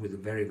you have with the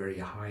very, very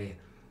high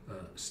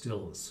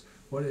stills.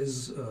 What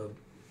is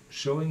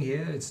showing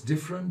here, it's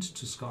different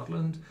to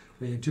Scotland,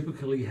 where you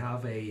typically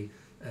have a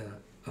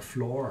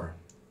floor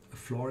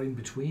in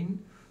between,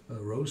 a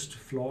roast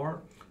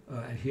floor,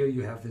 and here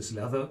you have this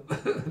ladder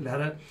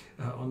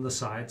on the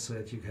side, so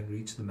that you can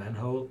reach the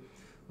manhole.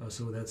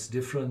 So that's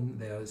different.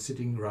 They are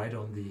sitting right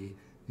on the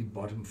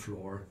bottom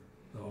floor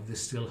of the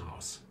still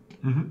house.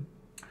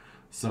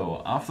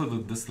 So after the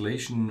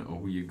distillation,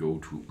 we go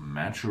to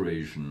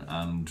maturation,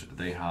 and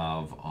they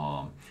have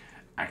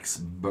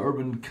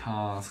ex-bourbon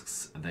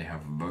casks, they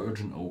have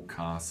virgin oak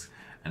casks,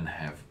 and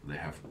they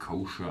have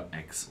kosher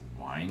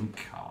ex-wine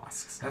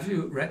casks. Have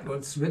you read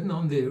what's written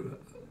on the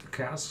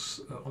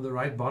casks on the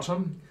right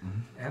bottom?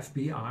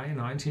 FBI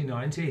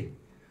 1990.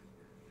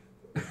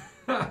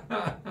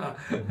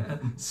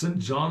 St.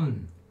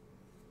 John.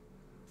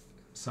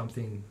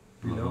 Something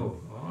below.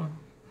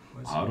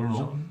 I don't know.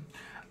 John?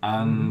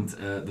 And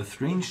the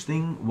strange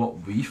thing,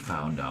 what we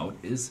found out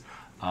is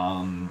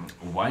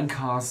wine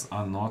casks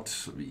are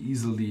not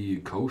easily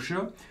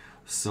kosher.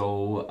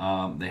 So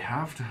they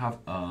have to have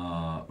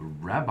a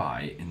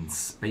rabbi in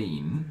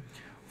Spain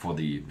for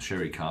the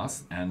sherry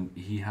cask, and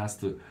he has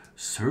to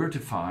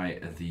certify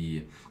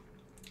the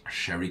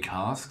sherry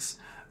casks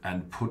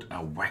and put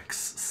a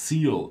wax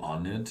seal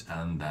on it,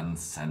 and then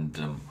send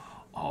them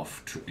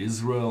off to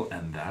Israel,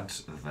 and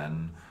that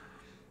then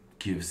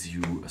gives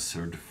you a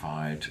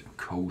certified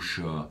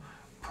kosher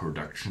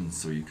production,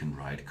 so you can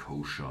write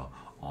kosher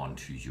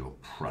onto your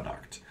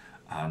product.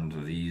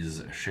 And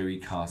these sherry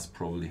casks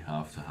probably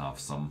have to have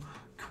some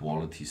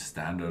quality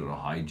standard or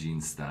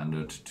hygiene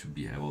standard to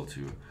be able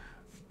to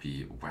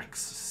be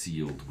wax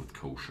sealed with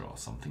kosher or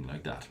something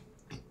like that.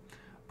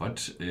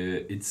 But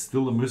it's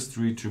still a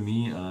mystery to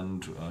me,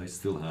 and I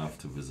still have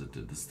to visit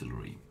the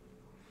distillery.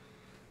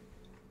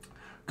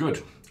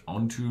 Good,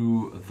 on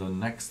to the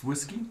next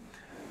whiskey.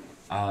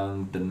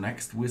 And the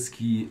next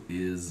whiskey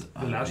is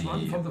the last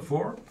one from the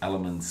 4?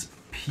 Elements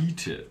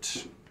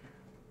Peated.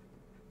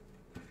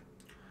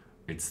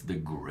 It's the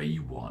grey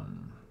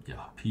one.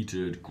 Yeah,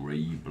 peated,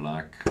 grey,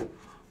 black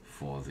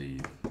for the...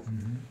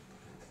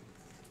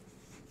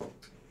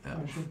 Yeah.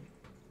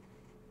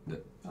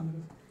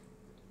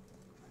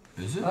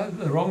 Is it?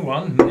 The wrong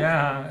one.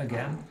 Yeah,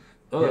 again.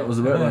 Oh, that was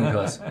the Red Wine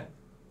Cask.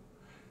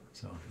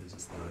 So this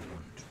is the right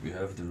one. Did we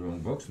have the wrong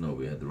box? No,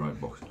 we had the right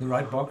box. The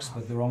right box,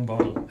 but the wrong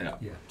bottle. Yeah.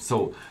 Yeah.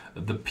 So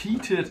the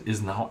peated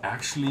is now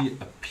actually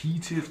a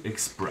peated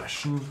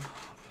expression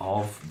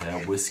of their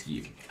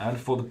whiskey. And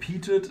for the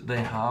peated,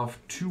 they have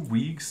 2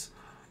 weeks,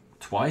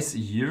 twice a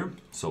year,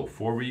 so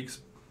 4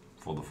 weeks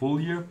for the full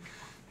year,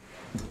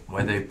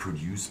 where they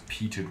produce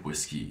peated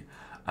whiskey.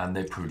 And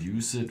they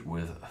produce it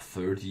with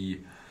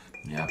 30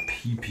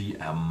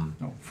 ppm.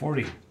 No,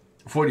 40.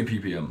 40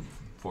 ppm.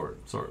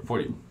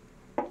 40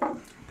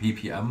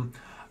 ppm.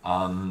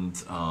 And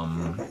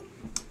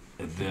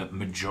the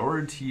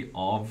majority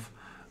of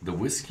the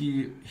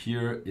whiskey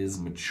here is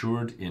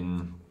matured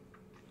in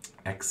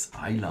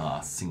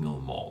ex-Islay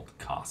single malt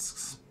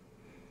casks.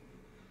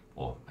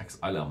 Or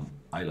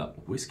ex-Islay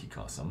whiskey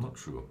casks. I'm not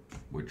sure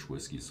which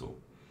whiskey, so.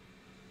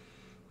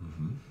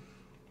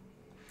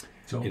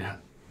 So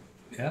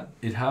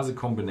It has a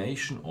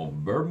combination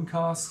of bourbon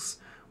casks,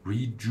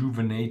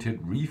 rejuvenated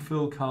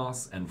refill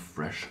casks, and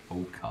fresh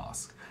oak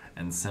casks,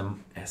 and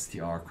some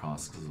STR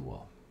casks as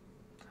well.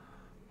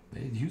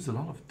 They use a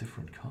lot of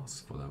different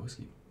casks for their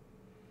whiskey.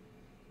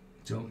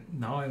 So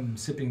now I'm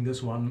sipping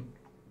this one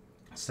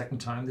second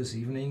time this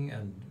evening,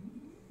 and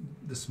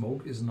the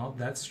smoke is not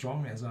that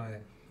strong as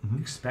I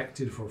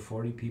expected for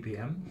 40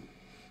 ppm.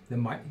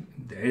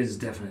 There is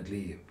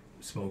definitely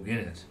smoke in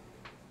it.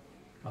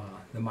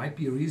 There might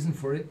be a reason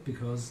for it,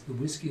 because the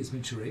whiskey is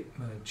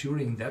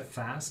maturing that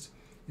fast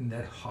in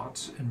that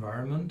hot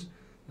environment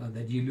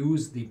that you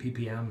lose the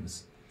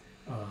ppms.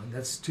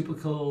 That's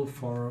typical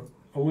for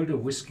older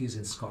whiskies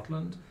in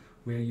Scotland,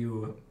 where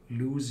you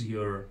lose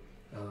your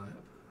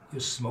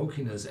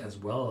smokiness as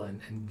well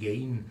and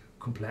gain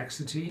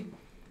complexity.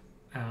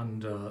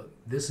 And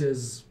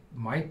this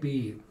might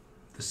be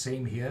the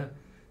same here,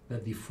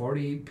 that the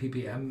 40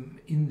 ppm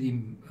in the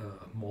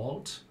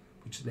malt,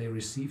 which they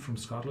receive from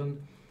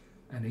Scotland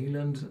and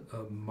England,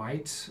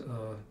 might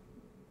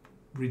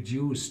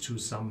reduce to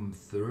some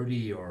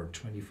 30 or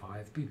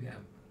 25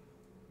 ppm.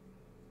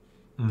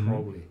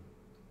 Probably.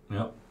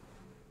 Yeah.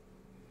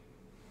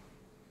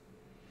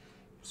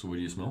 So what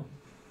do you smell?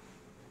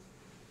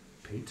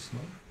 Peat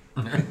smoke.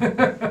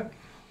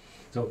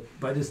 So,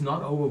 but it's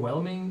not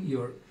overwhelming.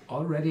 You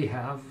already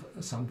have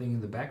something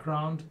in the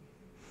background.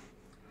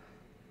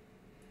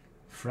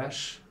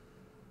 Fresh,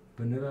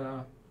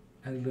 vanilla,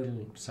 and a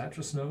little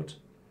citrus note.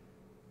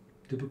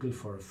 Typical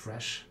for a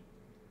fresh,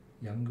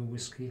 younger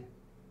whiskey.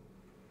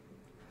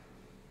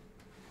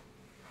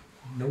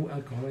 No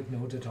alcoholic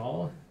note at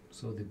all,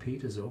 so the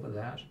peat is over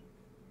that.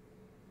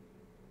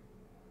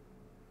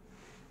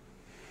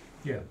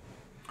 Yeah.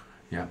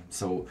 Yeah,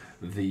 so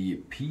the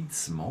peat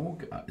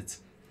smoke,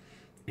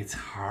 it's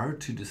hard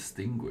to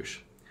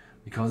distinguish,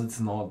 because it's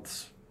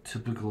not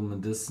typical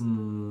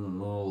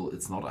medicinal,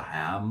 it's not a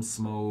ham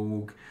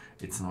smoke,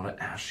 it's not an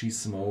ashy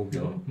smoke.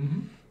 No.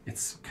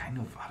 It's kind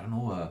of, I don't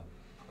know, a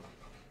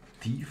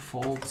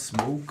default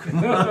smoke.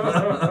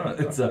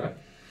 It's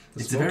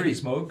a very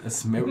smoke.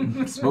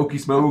 Smoky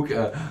smoke,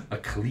 a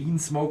clean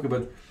smoke,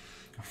 but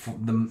for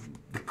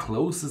the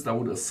closest I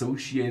would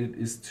associate it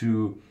is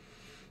to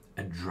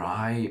a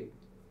dry,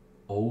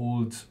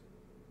 old,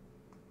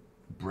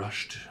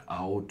 brushed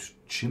out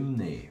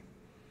chimney,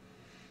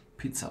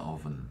 pizza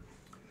oven.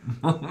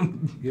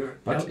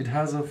 But it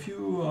has a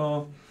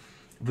few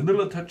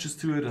vanilla touches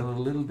to it and a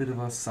little bit of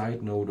a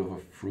side note of a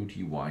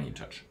fruity winey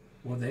touch.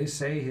 What they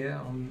say here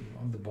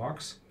on the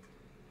box,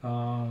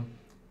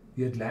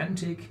 the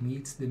Atlantic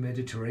meets the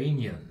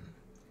Mediterranean.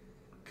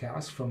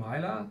 Cask from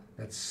Islay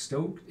that's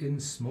stoked in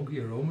smoky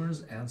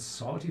aromas and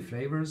salty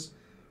flavors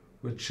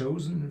were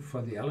chosen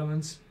for the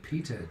elements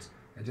peated,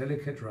 a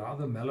delicate,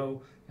 rather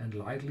mellow and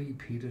lightly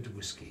peated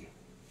whiskey.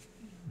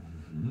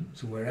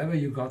 So wherever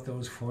you got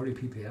those 40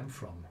 ppm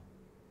from.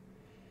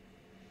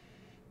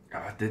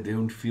 They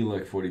don't feel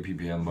like 40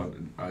 ppm,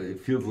 but it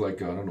feels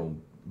like, I don't know,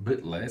 a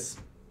bit less.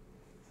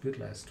 Bit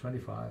less,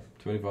 25.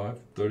 25,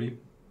 30.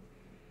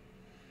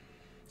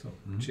 So,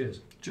 cheers.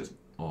 Cheers.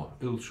 Oh,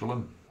 il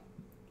shalom.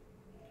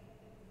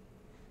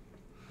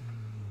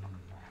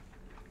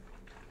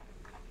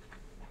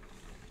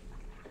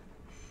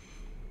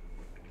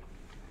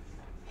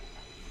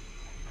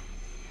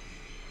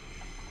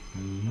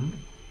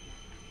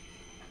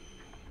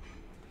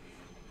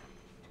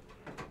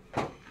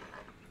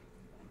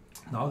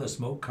 Now the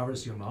smoke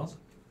covers your mouth,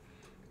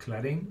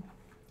 cladding,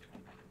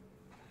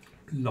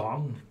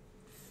 long,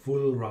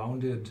 full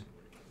rounded,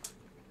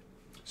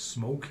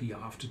 smoky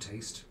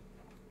aftertaste.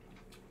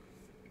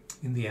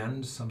 In the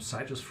end, some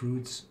citrus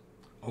fruits,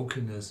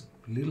 oakiness,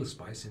 little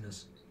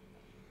spiciness.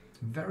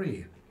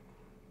 Very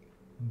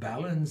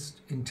balanced,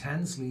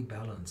 intensely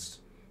balanced.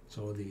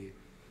 So the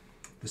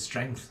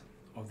strength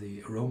of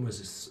the aromas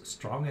is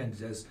strong, and it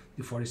has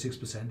the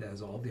 46%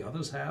 as all the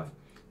others have,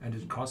 and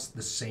it costs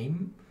the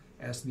same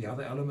as the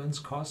other elements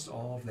cost.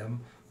 All of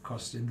them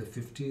cost in the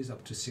 50s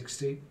up to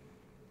 60.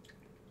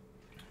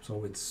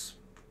 So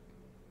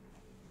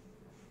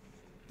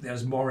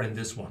there's more in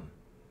this one.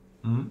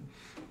 When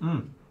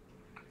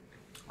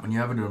you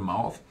have it in your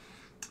mouth,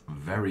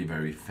 very,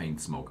 very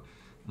faint smoke.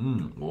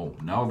 Well,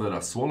 now that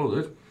I've swallowed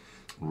it,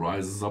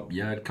 rises up.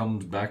 Yeah, it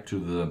comes back to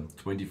the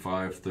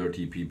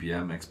 25-30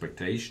 ppm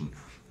expectation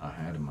I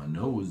had in my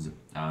nose,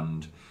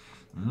 and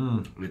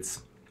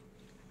it's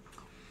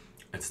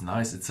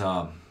nice. It's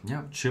a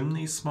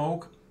chimney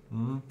smoke,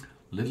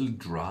 little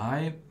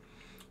dry,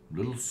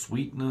 little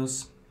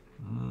sweetness,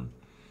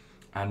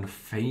 and a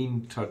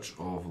faint touch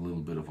of a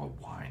little bit of a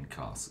wine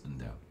cask in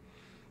there.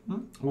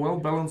 Well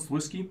balanced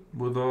whiskey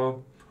with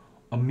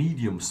a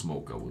medium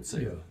smoke, I would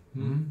say. Yeah,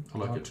 I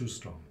like not it. too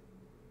strong.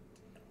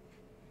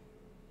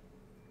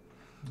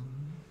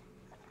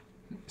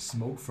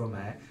 Smoke from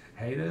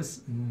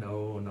haters?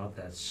 No, not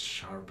that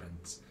sharp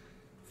and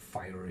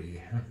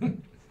fiery.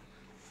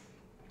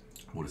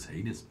 What is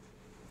Hades?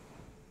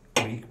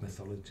 Greek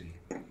mythology.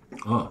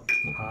 Oh,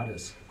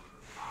 Hades.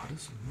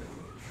 Hades?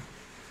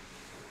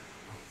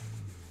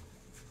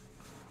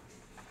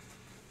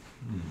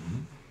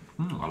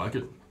 I like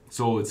it.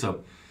 So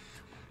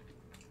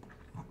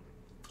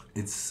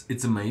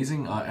it's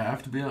amazing. I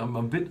have to be. I'm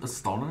a bit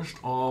astonished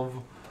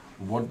of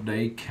what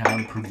they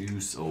can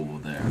produce over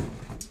there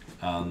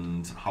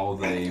and how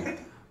they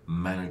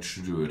manage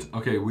to do it.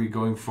 Okay, we're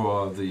going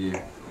for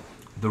the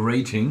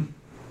rating.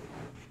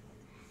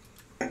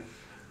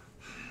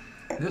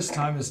 This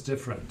time is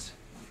different.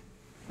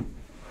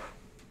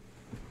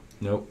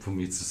 No, for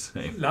me it's the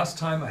same. Last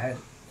time I had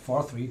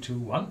 4, 3, 2,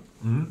 1.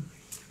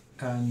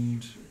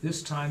 And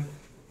this time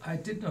I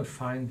did not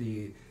find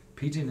the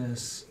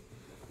peatiness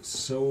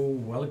so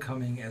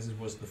welcoming as it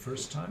was the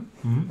first time.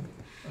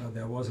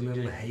 There was a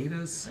little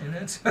haters in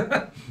it.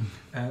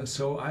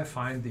 So I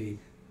find the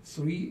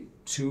 3,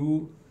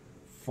 2,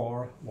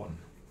 4, 1.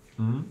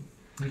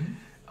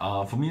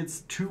 For me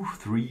it's 2,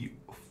 3,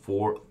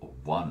 4,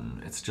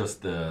 1. It's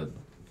just the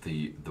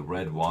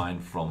red wine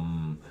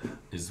from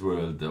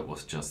Israel that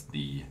was just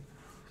the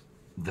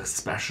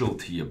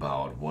specialty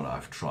about what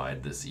I've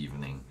tried this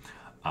evening.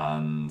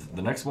 And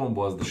the next one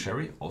was the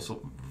sherry,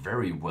 also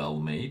very well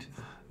made.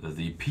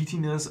 The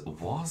peatiness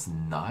was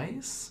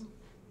nice.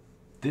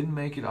 Didn't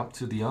make it up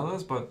to the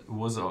others, but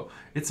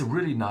it's a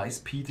really nice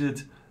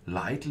peated,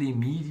 lightly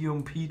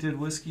medium peated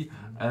whiskey.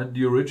 And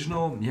the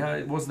original, yeah,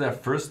 it was their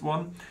first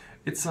one.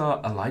 It's a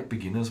light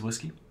beginner's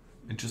whiskey.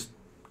 It just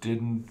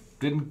didn't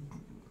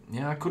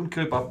I couldn't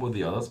keep up with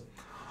the others.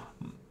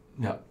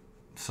 Yeah,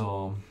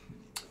 so,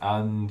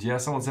 and yeah,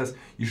 someone says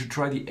you should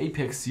try the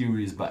Apex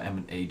series by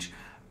M&H.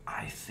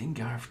 I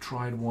think I've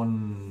tried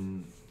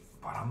one,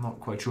 but I'm not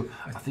quite sure.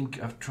 I think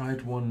I've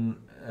tried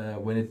one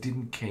when it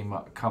didn't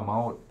come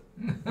out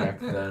back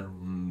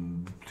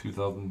then,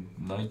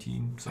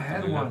 2019. I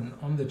had like one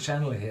on the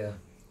channel here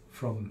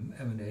from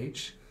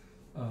M&H,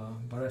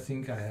 but I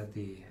think I had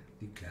the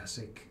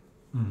classic.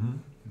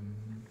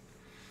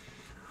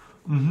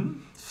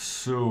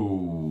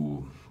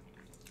 So,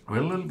 we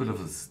had a little bit of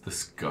this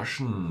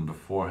discussion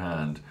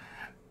beforehand.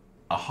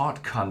 A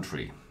hot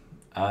country,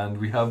 and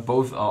we have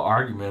both our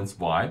arguments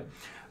why.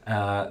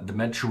 The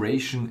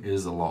maturation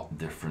is a lot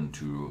different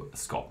to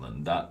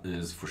Scotland. That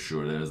is for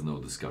sure. There is no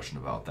discussion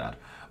about that.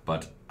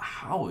 But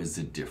how is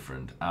it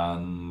different?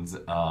 And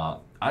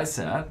I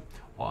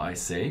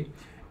say,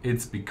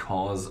 it's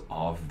because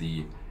of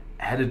the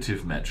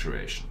additive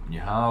maturation. You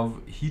have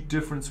heat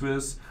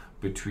differences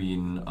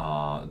between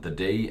the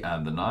day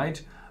and the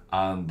night,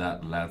 and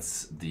that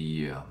lets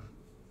the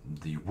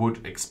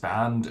wood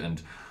expand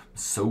and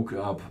soak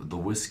up the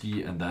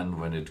whiskey, and then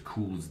when it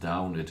cools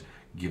down it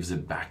gives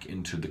it back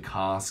into the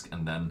cask,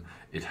 and then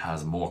it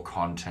has more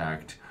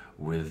contact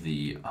with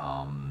the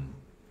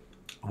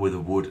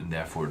wood, and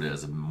therefore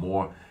there's a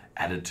more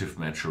additive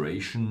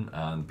maturation,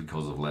 and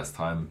because of less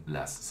time,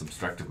 less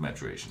subtractive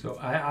maturation. So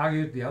I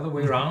argued the other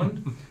way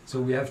around. So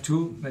we have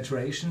two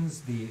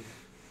maturations, the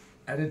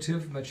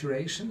additive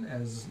maturation,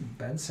 as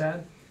Ben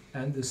said,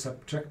 and the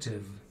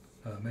subtractive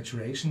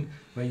maturation,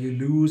 where you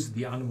lose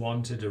the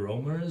unwanted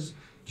aromas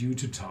due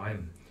to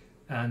time.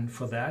 And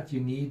for that you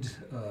need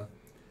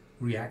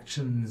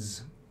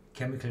reactions,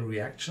 chemical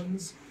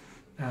reactions,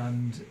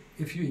 and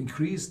if you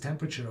increase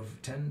temperature of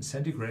 10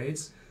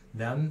 centigrades,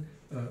 then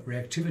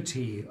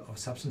reactivity of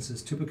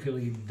substances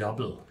typically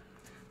double.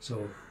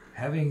 So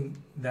having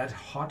that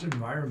hot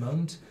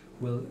environment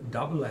will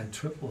double and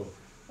triple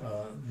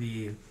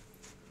the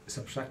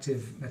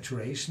subtractive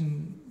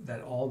maturation,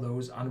 that all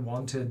those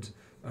unwanted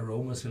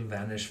aromas will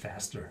vanish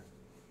faster.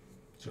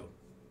 So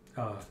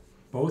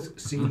both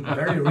seem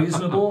very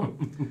reasonable,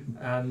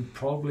 and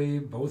probably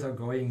both are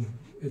going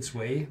its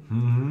way.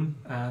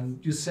 And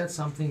you said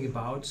something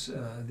about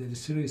the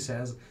distillery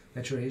says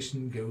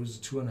maturation goes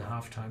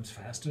 2.5 times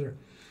faster,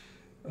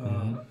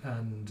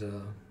 and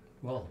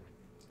well,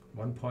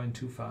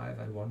 1.25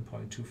 and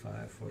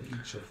 1.25 for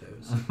each of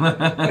those.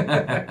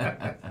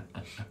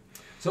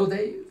 So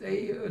they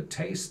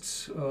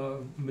taste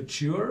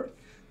mature.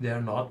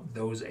 They're not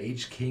those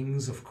age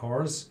kings, of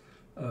course,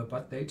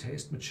 but they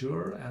taste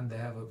mature and they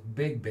have a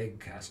big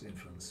cask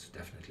influence,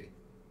 definitely.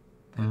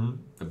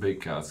 A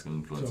big cask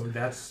influence. So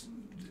that's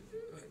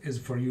is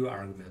for you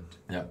argument.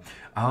 Yeah.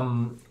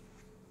 I'm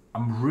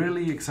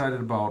really excited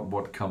about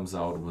what comes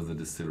out with the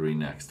distillery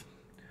next.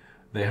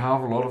 They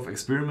have a lot of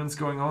experiments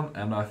going on,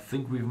 and I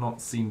think we've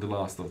not seen the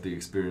last of the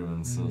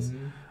experiments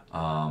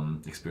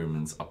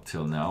up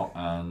till now,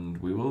 and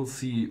we will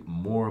see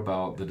more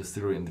about the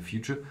distillery in the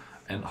future.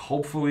 And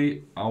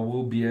hopefully, I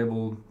will be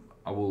able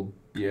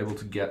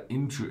to get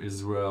into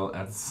Israel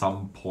at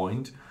some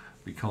point,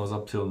 because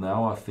up till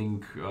now I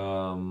think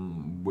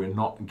we're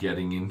not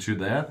getting into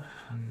there,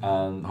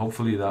 and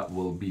hopefully that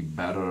will be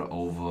better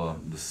over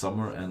the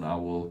summer, and I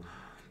will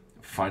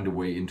find a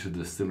way into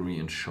the distillery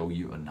and show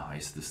you a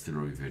nice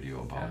distillery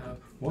video about it.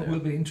 What will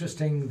be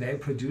interesting, they're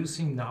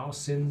producing now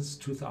since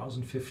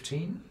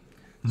 2015,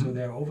 so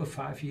they're over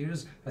 5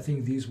 years. I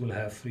think these will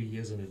have 3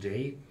 years and a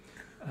day,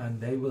 and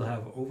they will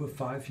have over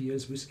 5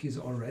 years whiskies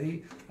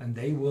already, and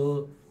they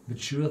will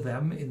mature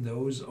them in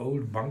those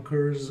old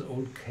bunkers,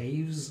 old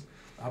caves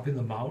up in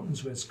the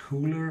mountains where it's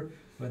cooler,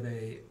 where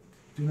they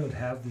do not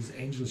have this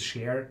angel's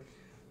share,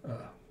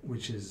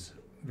 which is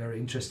very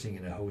interesting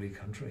in a holy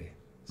country.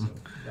 So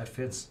that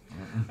fits.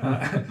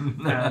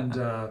 And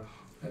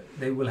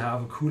they will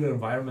have a cooler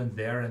environment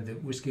there, and the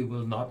whiskey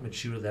will not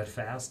mature that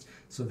fast,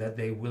 so that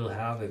they will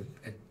have a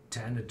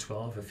 10, a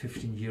 12, a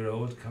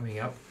 15-year-old coming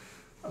up,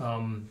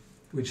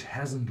 which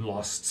hasn't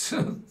lost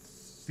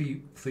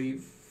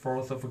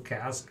 3/4 of a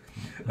cask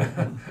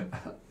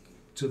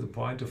to the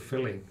point of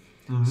filling.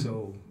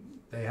 So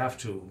they have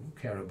to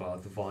care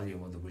about the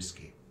volume of the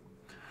whiskey.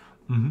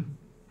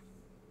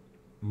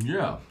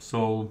 Yeah,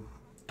 so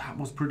that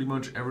was pretty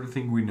much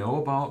everything we know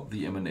about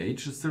the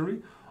M&H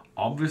distillery.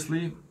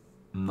 Obviously,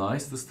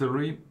 nice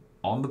distillery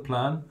on the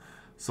plan.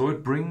 So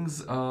it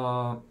brings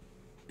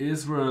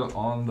Israel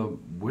on the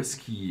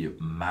whiskey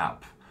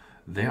map.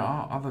 There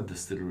are other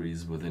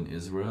distilleries within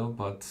Israel,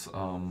 but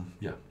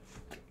yeah,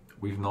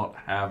 we've not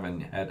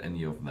had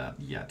any of that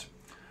yet.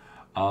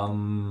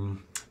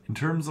 In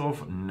terms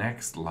of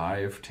next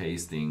live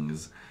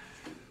tastings,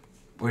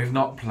 we've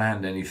not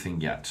planned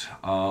anything yet.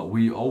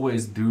 We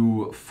always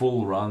do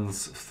full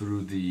runs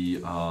through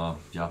the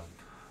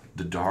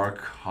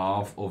dark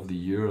half of the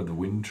year, the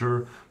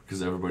winter,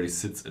 because everybody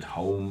sits at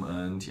home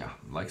and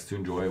likes to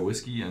enjoy a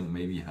whiskey and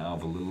maybe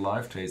have a little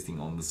live tasting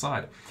on the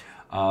side.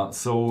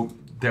 So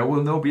there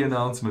will no be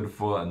announcement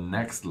for a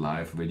next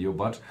live video,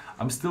 but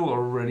I'm still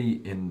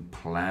already in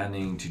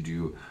planning to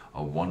do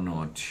one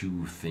or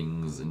two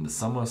things in the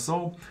summer.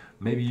 So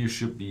maybe you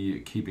should be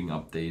keeping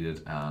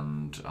updated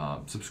and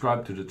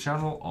subscribe to the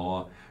channel,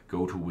 or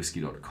go to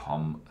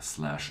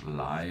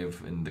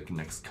Whisky.com/live in the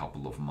next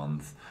couple of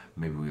months.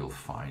 Maybe we'll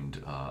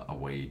find a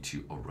way to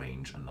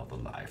arrange another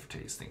live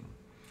tasting.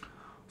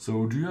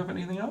 So do you have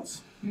anything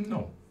else?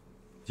 No.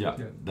 Yeah.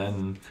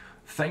 Then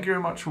thank you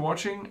very much for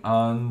watching,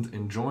 and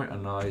enjoy a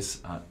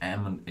nice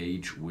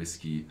M&H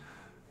whiskey.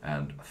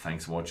 And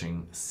thanks for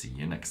watching. See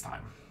you next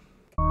time.